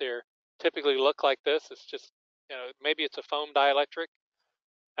are out there typically look like this. It's just, maybe it's a foam dielectric,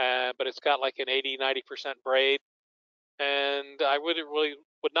 but it's got like an 80, 90% braid. And I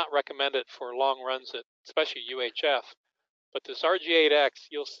would not recommend it for long runs at especially UHF. But this RG8X,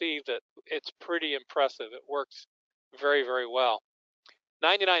 you'll see that it's pretty impressive. It works very, very well.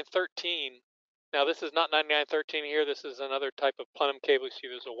 9913, now this is not 9913 here. This is another type of plenum cable. You see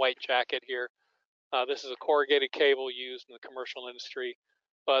there's a white jacket here. This is a corrugated cable used in the commercial industry.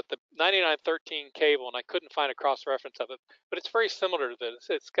 But the 9913 cable, and I couldn't find a cross-reference of it, but it's very similar to this.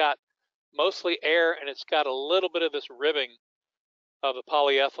 It's got mostly air, and it's got a little bit of this ribbing of the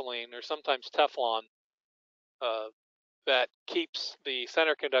polyethylene, or sometimes Teflon, that keeps the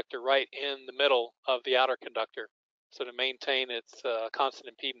center conductor right in the middle of the outer conductor, so to maintain its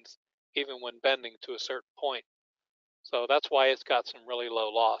constant impedance even when bending to a certain point. So that's why it's got some really low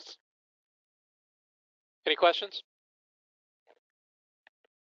loss. Any questions?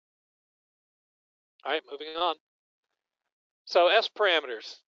 All right, moving on. So S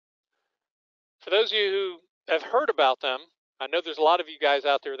parameters. For those of you who have heard about them, I know there's a lot of you guys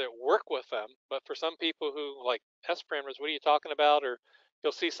out there that work with them, but for some people who like S parameters, what are you talking about? Or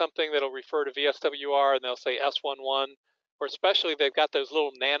you'll see something that'll refer to VSWR and they'll say S11, or especially they've got those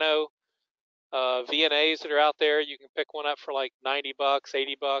little nano VNAs that are out there. You can pick one up for like 90 bucks,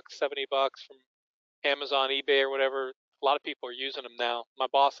 80 bucks, 70 bucks from Amazon, eBay, or whatever. A lot of people are using them now. My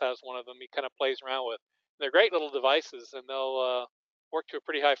boss has one of them. He kind of plays around with. They're great little devices, and they'll work to a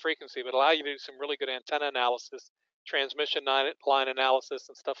pretty high frequency, but allow you to do some really good antenna analysis, transmission line analysis,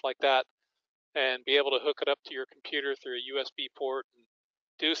 and stuff like that, and be able to hook it up to your computer through a USB port and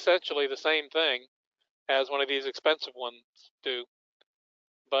do essentially the same thing as one of these expensive ones do,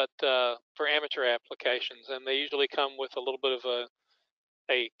 but for amateur applications. And they usually come with a little bit of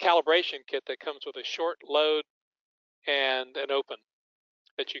a calibration kit that comes with a short load and an open,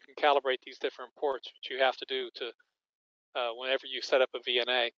 that you can calibrate these different ports, which you have to do to whenever you set up a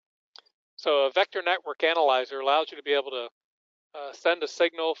VNA. So a vector network analyzer allows you to be able to send a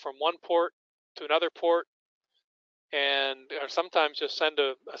signal from one port to another port, and or sometimes just send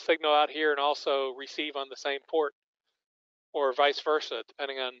a signal out here and also receive on the same port, or vice versa,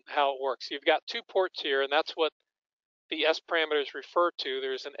 depending on how it works. You've got 2 ports here, and that's what the S parameters refer to.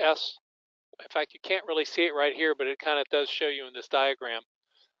 There's an S. In fact, you can't really see it right here, but it kind of does show you in this diagram.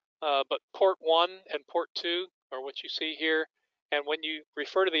 But port 1 and port 2 are what you see here. And when you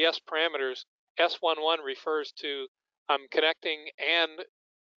refer to the S parameters, S11 refers to I'm connecting and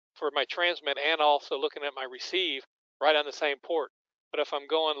for my transmit and also looking at my receive right on the same port. But if I'm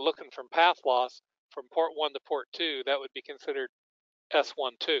going looking from path loss from port 1 to port 2, that would be considered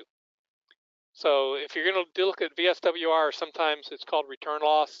S12. So if you're going to look at VSWR, sometimes it's called return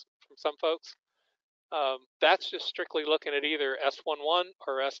loss from some folks. That's just strictly looking at either S11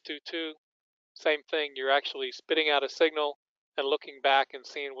 or S22. Same thing, you're actually spitting out a signal and looking back and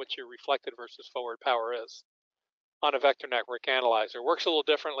seeing what your reflected versus forward power is on a vector network analyzer. It works a little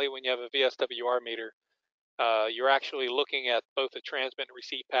differently when you have a VSWR meter. You're actually looking at both the transmit and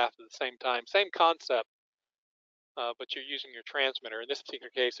receive path at the same time. Same concept, but you're using your transmitter. In this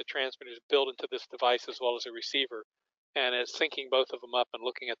particular case, the transmitter is built into this device as well as a receiver, and it's syncing both of them up and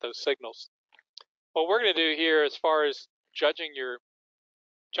looking at those signals. What we're going to do here as far as judging your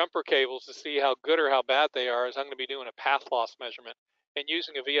jumper cables to see how good or how bad they are is I'm going to be doing a path loss measurement and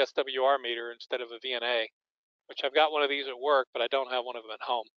using a VSWR meter instead of a VNA, which I've got one of these at work, but I don't have one of them at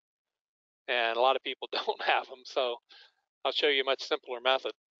home. And a lot of people don't have them, so I'll show you a much simpler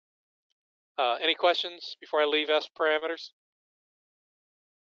method. Any questions before I leave S parameters?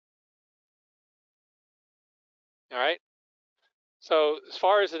 All right. So as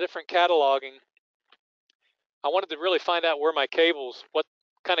far as the different cataloging, I wanted to really find out where my cables, what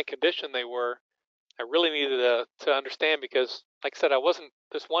kind of condition they were. I really needed to understand because, like I said,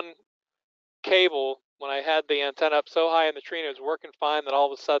 this one cable, when I had the antenna up so high in the tree and it was working fine, that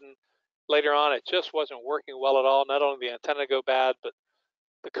all of a sudden later on it just wasn't working well at all. Not only the antenna go bad, but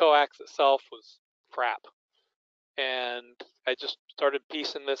the coax itself was crap. And I just started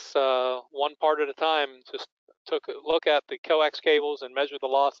piecing this one part at a time, just took a look at the coax cables and measured the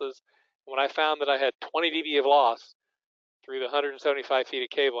losses. When I found that I had 20 dB of loss through the 175 feet of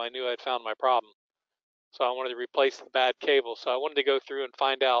cable, I knew I'd found my problem. So I wanted to replace the bad cable. So I wanted to go through and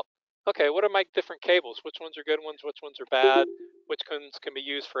find out, okay, what are my different cables? Which ones are good ones? Which ones are bad? Which ones can be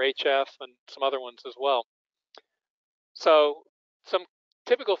used for HF and some other ones as well. So some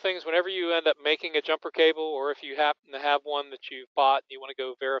typical things whenever you end up making a jumper cable, or if you happen to have one that you've bought and you want to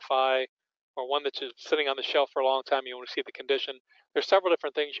go verify, or one that's just sitting on the shelf for a long time, you want to see the condition, there's several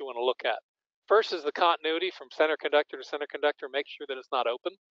different things you want to look at. First is the continuity from center conductor to center conductor. Make sure that it's not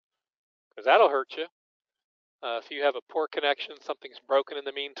open, because that'll hurt you. If you have a poor connection, something's broken in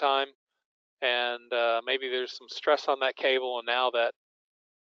the meantime, and maybe there's some stress on that cable, and now that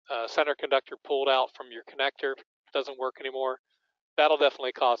center conductor pulled out from your connector doesn't work anymore, that'll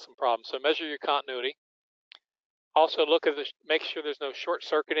definitely cause some problems. So measure your continuity. Also look at make sure there's no short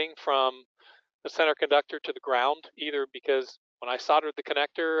circuiting from the center conductor to the ground, either, because when I soldered the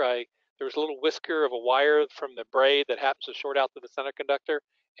connector, there was a little whisker of a wire from the braid that happens to short out to the center conductor,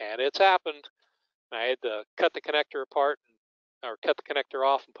 and it's happened. I had to cut the connector apart, or cut the connector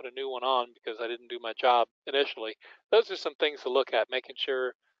off and put a new one on because I didn't do my job initially. Those are some things to look at, making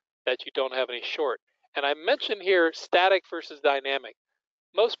sure that you don't have any short. And I mentioned here static versus dynamic.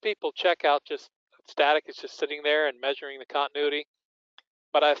 Most people check out just static, it's just sitting there and measuring the continuity.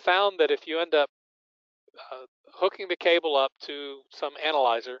 But I found that if you end up hooking the cable up to some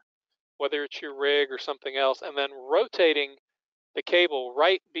analyzer, whether it's your rig or something else, and then rotating the cable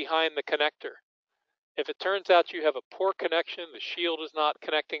right behind the connector, if it turns out you have a poor connection, the shield is not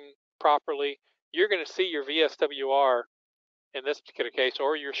connecting properly, you're going to see your VSWR in this particular case,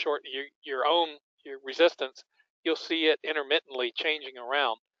 or your resistance, you'll see it intermittently changing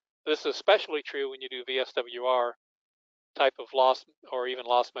around. This is especially true when you do VSWR type of loss or even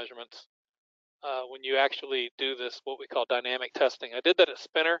loss measurements. When you actually do this, what we call dynamic testing. I did that at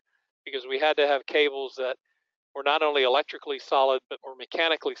Spinner because we had to have cables that were not only electrically solid, but were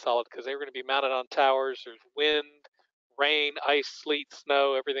mechanically solid, because they were going to be mounted on towers. There's wind, rain, ice, sleet,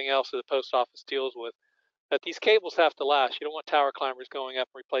 snow, everything else that the post office deals with. That these cables have to last. You don't want tower climbers going up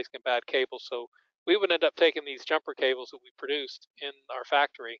and replacing a bad cable. So we would end up taking these jumper cables that we produced in our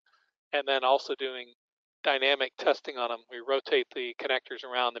factory and then also doing dynamic testing on them. We rotate the connectors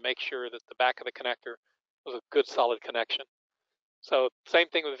around to make sure that the back of the connector was a good solid connection. So same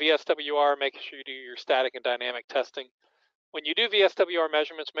thing with VSWR, making sure you do your static and dynamic testing. When you do VSWR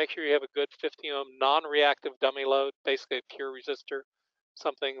measurements, make sure you have a good 50 ohm non-reactive dummy load, basically a pure resistor,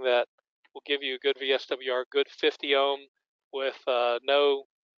 something that will give you a good VSWR, good 50 ohm with no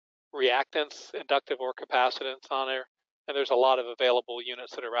reactance, inductive or capacitance on there. And there's a lot of available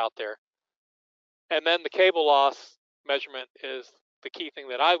units that are out there. And then the cable loss measurement is the key thing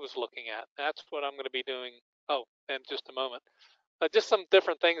that I was looking at. That's what I'm going to be doing. Oh, in just a moment. Just some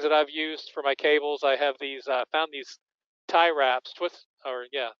different things that I've used for my cables. I have these, found these tie wraps,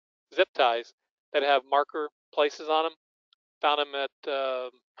 zip ties that have marker places on them. Found them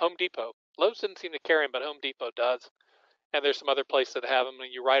at Home Depot. Lowe's didn't seem to carry them, but Home Depot does. And there's some other places that have them,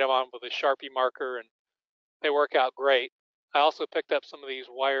 and you write them on with a Sharpie marker, and they work out great. I also picked up some of these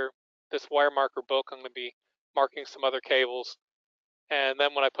this wire marker book. I'm going to be marking some other cables. And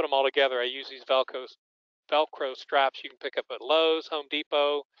then when I put them all together, I use these Velcro straps you can pick up at Lowe's, Home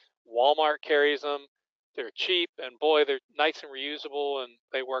Depot, Walmart carries them. They're cheap, and boy, they're nice and reusable, and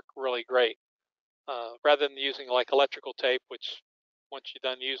they work really great. Rather than using like electrical tape, which once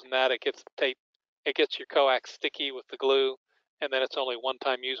you're done using that, it gets your coax sticky with the glue, and then it's only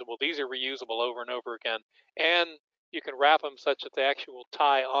one-time usable. These are reusable over and over again, and you can wrap them such that they actually will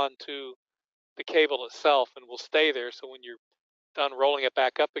tie onto the cable itself and will stay there. So when you're done rolling it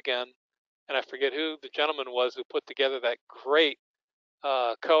back up again, and I forget who the gentleman was who put together that great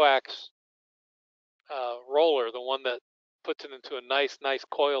coax roller, the one that puts it into a nice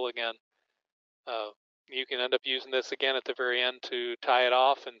coil again. You can end up using this again at the very end to tie it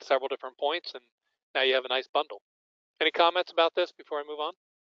off in several different points, and now you have a nice bundle. Any comments about this before I move on?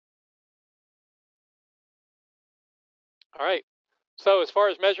 All right. So as far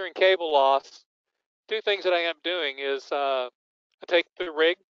as measuring cable loss, two things that I am doing is I take the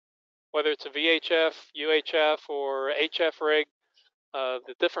rig, whether it's a VHF, UHF, or HF rig.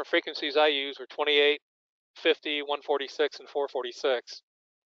 The different frequencies I use are 28, 50, 146, and 446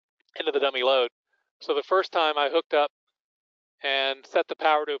 into the dummy load. So the first time I hooked up and set the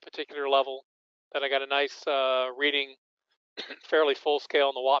power to a particular level, then I got a nice reading, fairly full scale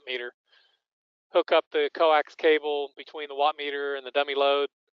on the watt meter. Hook up the coax cable between the watt meter and the dummy load,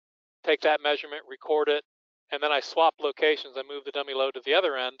 take that measurement, record it, and then I swap locations. I move the dummy load to the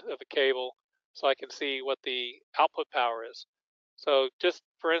other end of the cable so I can see what the output power is. So just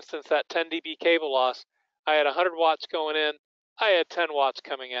for instance, that 10 dB cable loss, I had 100 watts going in, I had 10 watts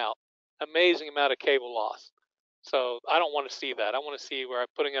coming out. Amazing amount of cable loss. So I don't want to see that. I want to see where I'm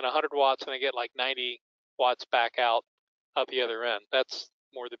putting in 100 watts and I get like 90 watts back out the other end. That's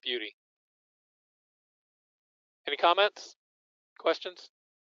more the beauty. Any comments? Questions?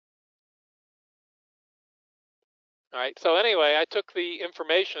 All right, so anyway, I took the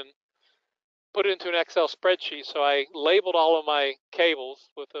information, put it into an Excel spreadsheet. So I labeled all of my cables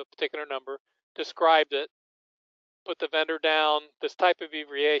with a particular number, described it, put the vendor down. This type of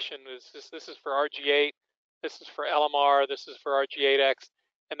abbreviation this is for RG8, this is for LMR, this is for RG8X,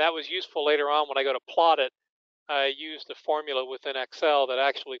 and that was useful later on when I go to plot it. I used a formula within Excel that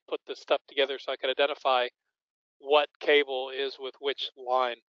actually put this stuff together so I could identify what cable is with which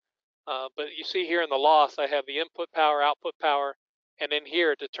line. But you see here in the loss, I have the input power, output power, and in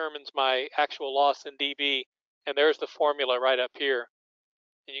here it determines my actual loss in dB, and there's the formula right up here.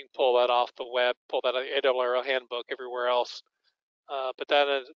 And you can pull that off the web, pull that out of the ARRL handbook, everywhere else. But that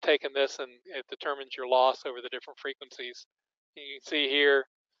has taken this and it determines your loss over the different frequencies. You can see here,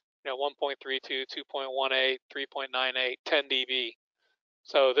 1.32, 2.18, 3.98, 10 dB.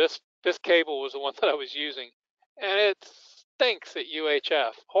 So this cable was the one that I was using, and it stinks at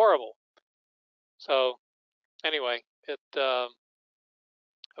UHF, horrible. So anyway, I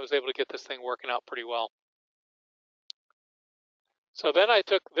was able to get this thing working out pretty well. So then I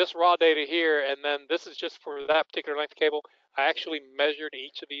took this raw data here, and then this is just for that particular length of cable. I actually measured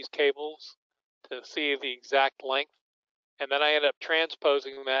each of these cables to see the exact length, and then I ended up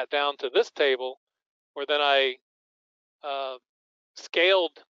transposing that down to this table, where then I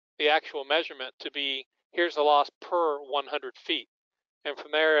scaled the actual measurement to be, here's the loss per 100 feet. And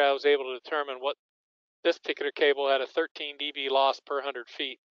from there, I was able to determine what this particular cable had a 13 dB loss per 100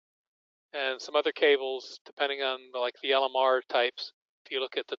 feet. And some other cables, depending on like the LMR types, if you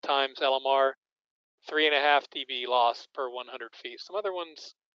look at the Times LMR, 3.5 dB loss per 100 feet. Some other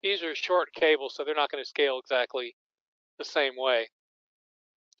ones, these are short cables, so they're not going to scale exactly the same way.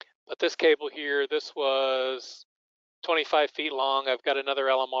 But this cable here, this was 25 feet long. I've got another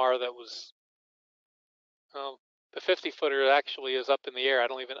LMR that was, the 50-footer actually is up in the air.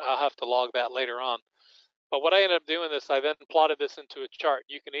 I'll have to log that later on. But what I ended up doing I then plotted this into a chart.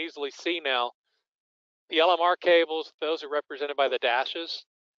 You can easily see now the LMR cables, those are represented by the dashes,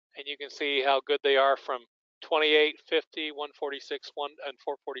 and you can see how good they are from 28, 50, 146, and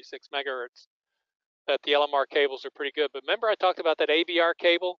 446 megahertz. That the LMR cables are pretty good. But remember I talked about that AVR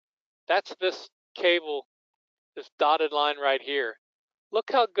cable? That's this cable this dotted line right here.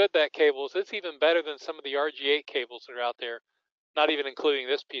 Look how good that cable is. It's even better than some of the RG8 cables that are out there, not even including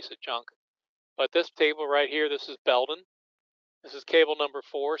this piece of junk. But this cable right here, this is Belden. This is cable number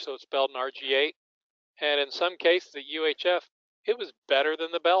 4, so it's Belden RG8. And in some cases at UHF, it was better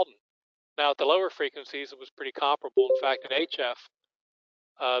than the Belden. Now at the lower frequencies, it was pretty comparable. In fact, at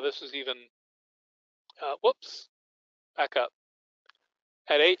HF, this is even, whoops, back up.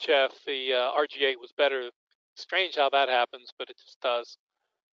 At HF, the RG8 was better. Strange how that happens, but it just does.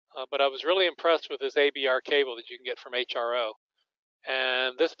 But I was really impressed with this ABR cable that you can get from HRO.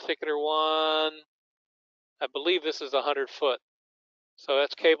 And this particular one, I believe this is 100 foot. So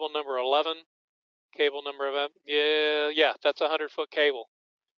that's cable number 11. Cable number of, yeah, that's a 100-foot cable.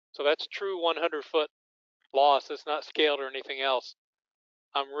 So that's true 100-foot loss. It's not scaled or anything else.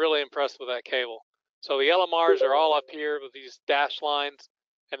 I'm really impressed with that cable. So the LMRs are all up here with these dashed lines,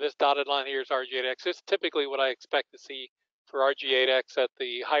 and this dotted line here is RG8X. This is typically what I expect to see for RG8X at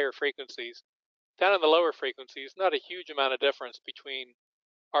the higher frequencies. Down in the lower frequencies, not a huge amount of difference between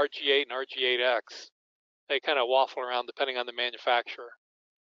RG8 and RG8X. They kind of waffle around depending on the manufacturer.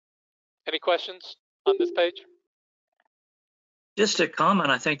 Any questions on this page? Just a comment,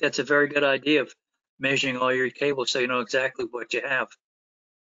 I think that's a very good idea of measuring all your cables so you know exactly what you have.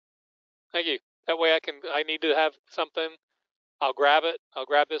 Thank you. That way I need to have something, I'll grab it. I'll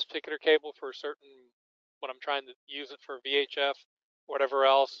grab this particular cable for a certain, when I'm trying to use it for VHF, whatever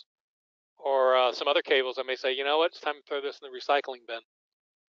else, or some other cables. I may say, you know what, it's time to throw this in the recycling bin.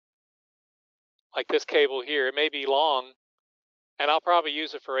 Like this cable here, it may be long, and I'll probably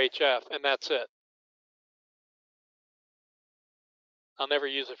use it for HF, and that's it. I'll never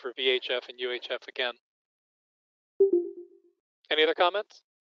use it for VHF and UHF again. Any other comments?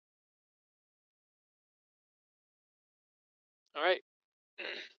 All right.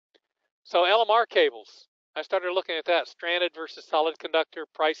 So LMR cables, I started looking at that, stranded versus solid conductor,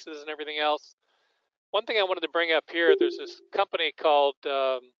 prices and everything else. One thing I wanted to bring up here, there's this company called,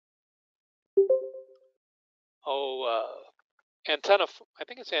 Antenna, I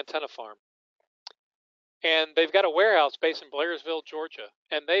think it's Antenna Farm. And they've got a warehouse based in Blairsville, Georgia.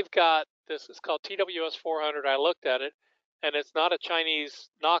 And they've got this, it's called TWS 400. I looked at it, and it's not a Chinese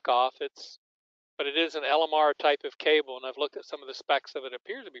knockoff, but it is an LMR type of cable. And I've looked at some of the specs of it. It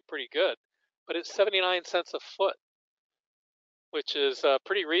appears to be pretty good, but it's 79 cents a foot, which is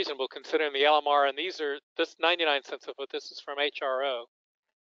pretty reasonable considering the LMR. And this 99 cents a foot, this is from HRO.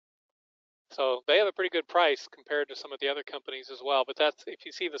 So they have a pretty good price compared to some of the other companies as well. But that's, if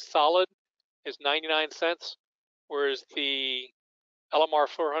you see the solid is 99 cents, whereas the LMR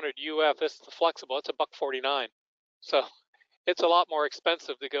 400 UF, this is the flexible, it's $1.49. So it's a lot more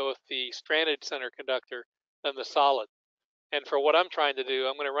expensive to go with the stranded center conductor than the solid. And for what I'm trying to do,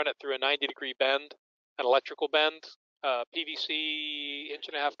 I'm going to run it through a 90-degree bend, an electrical bend, PVC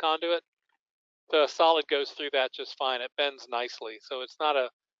 1.5-inch conduit. The solid goes through that just fine. It bends nicely. So it's not a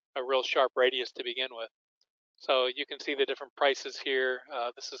real sharp radius to begin with. So you can see the different prices here.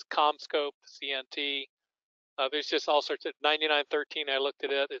 This is CommScope, CNT. There's just all sorts of 9913. I looked at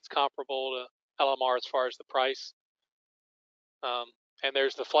it. It's comparable to LMR as far as the price. And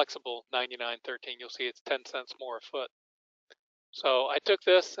there's the flexible 9913. You'll see it's 10 cents more a foot. So I took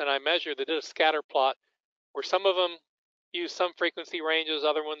this and I measured. They did a scatter plot where some of them use some frequency ranges,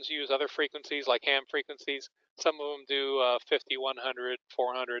 other ones use other frequencies like ham frequencies. Some of them do 50, 100,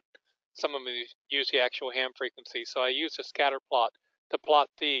 400. Some of them use the actual ham frequency. So I used a scatter plot to plot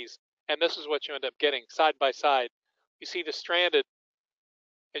these. And this is what you end up getting side by side. You see the stranded,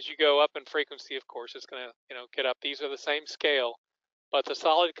 as you go up in frequency, of course, it's going to get up. These are the same scale. But the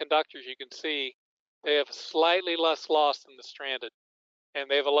solid conductors, you can see, they have slightly less loss than the stranded.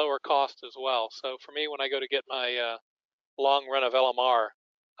 And they have a lower cost as well. So for me, when I go to get my long run of LMR,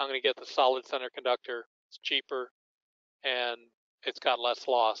 I'm going to get the solid center conductor. It's cheaper and it's got less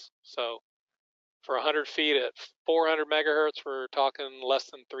loss. So for 100 feet at 400 megahertz, we're talking less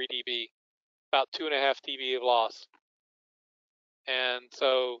than 3 dB, about 2.5 dB of loss. And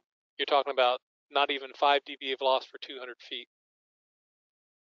so you're talking about not even 5 dB of loss for 200 feet.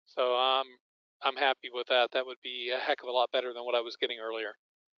 So I'm happy with that. That would be a heck of a lot better than what I was getting earlier.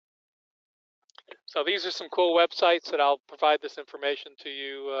 So these are some cool websites that I'll provide this information to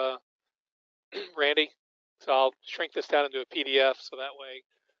you, Randy. So I'll shrink this down into a PDF so that way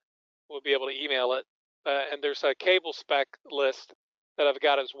we'll be able to email it. And there's a cable spec list that I've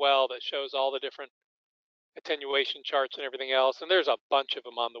got as well that shows all the different attenuation charts and everything else. And there's a bunch of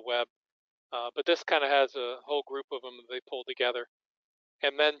them on the web. But this kind of has a whole group of them that they pulled together.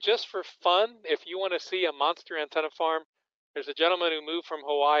 And then just for fun, if you want to see a monster antenna farm, there's a gentleman who moved from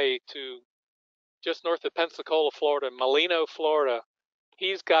Hawaii to just north of Pensacola, Florida, Molino, Florida.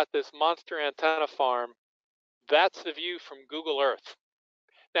 He's got this monster antenna farm. That's the view from Google Earth.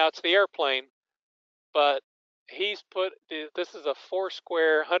 Now it's the airplane, but he's put, this is a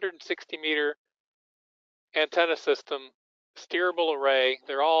 4-square, 160 meter antenna system, steerable array.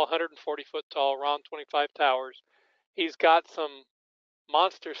 They're all 140 foot tall, around 25 towers. He's got some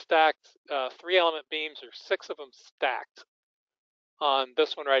monster stacked 3-element beams, or 6 of them stacked on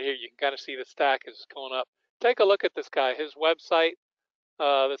this one right here. You can kind of see the stack is going up. Take a look at this guy, his website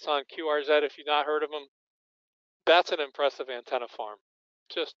that's on QRZ if you've not heard of him. That's an impressive antenna farm,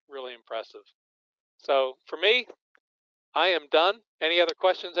 just really impressive. So for me, I am done. Any other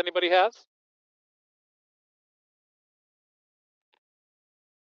questions anybody has?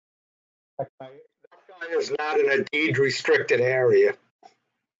 That guy is not in a deed restricted area.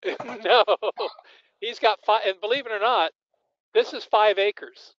 No, he's got 5, and believe it or not, this is 5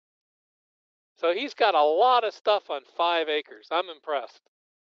 acres. So he's got a lot of stuff on 5 acres. I'm impressed.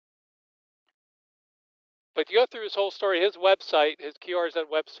 But you go through his whole story, his website, his QRZ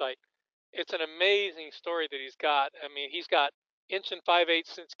website, it's an amazing story that he's got. I mean, he's got 1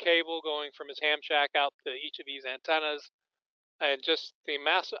 5/8" cable going from his ham shack out to each of these antennas. And just the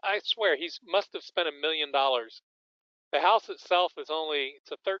massive, I swear, he must have spent $1 million. The house itself is only,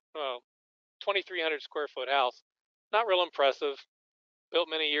 it's a 2,300 square foot house. Not real impressive, built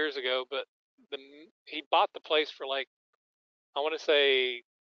many years ago, but he bought the place for, like, I want to say,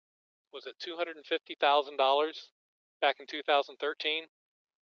 was it $250,000 back in 2013?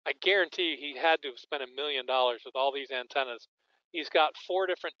 I guarantee he had to have spent $1 million with all these antennas. He's got 4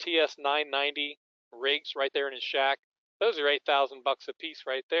 different TS990 rigs right there in his shack. Those are $8,000 a piece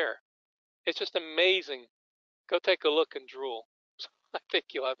right there. It's just amazing. Go take a look and drool. I think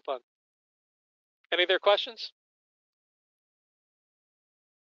you'll have fun. Any other questions?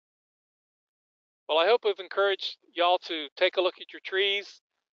 Well, I hope I've encouraged y'all to take a look at your trees,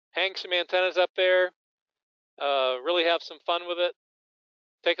 hang some antennas up there, really have some fun with it.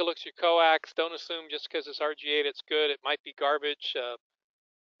 Take a look at your coax. Don't assume just because it's RG8 it's good. It might be garbage.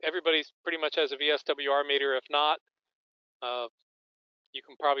 Everybody pretty much has a VSWR meter. If not, you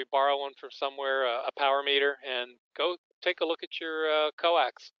can probably borrow one from somewhere, a power meter, and go take a look at your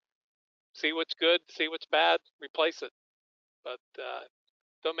coax. See what's good, see what's bad, replace it. But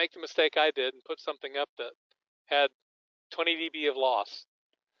don't make the mistake I did and put something up that had 20 dB of loss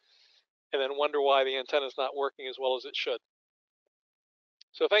and then wonder why the antenna is not working as well as it should.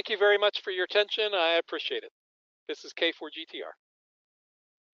 So thank you very much for your attention. I appreciate it. This is K4GTR.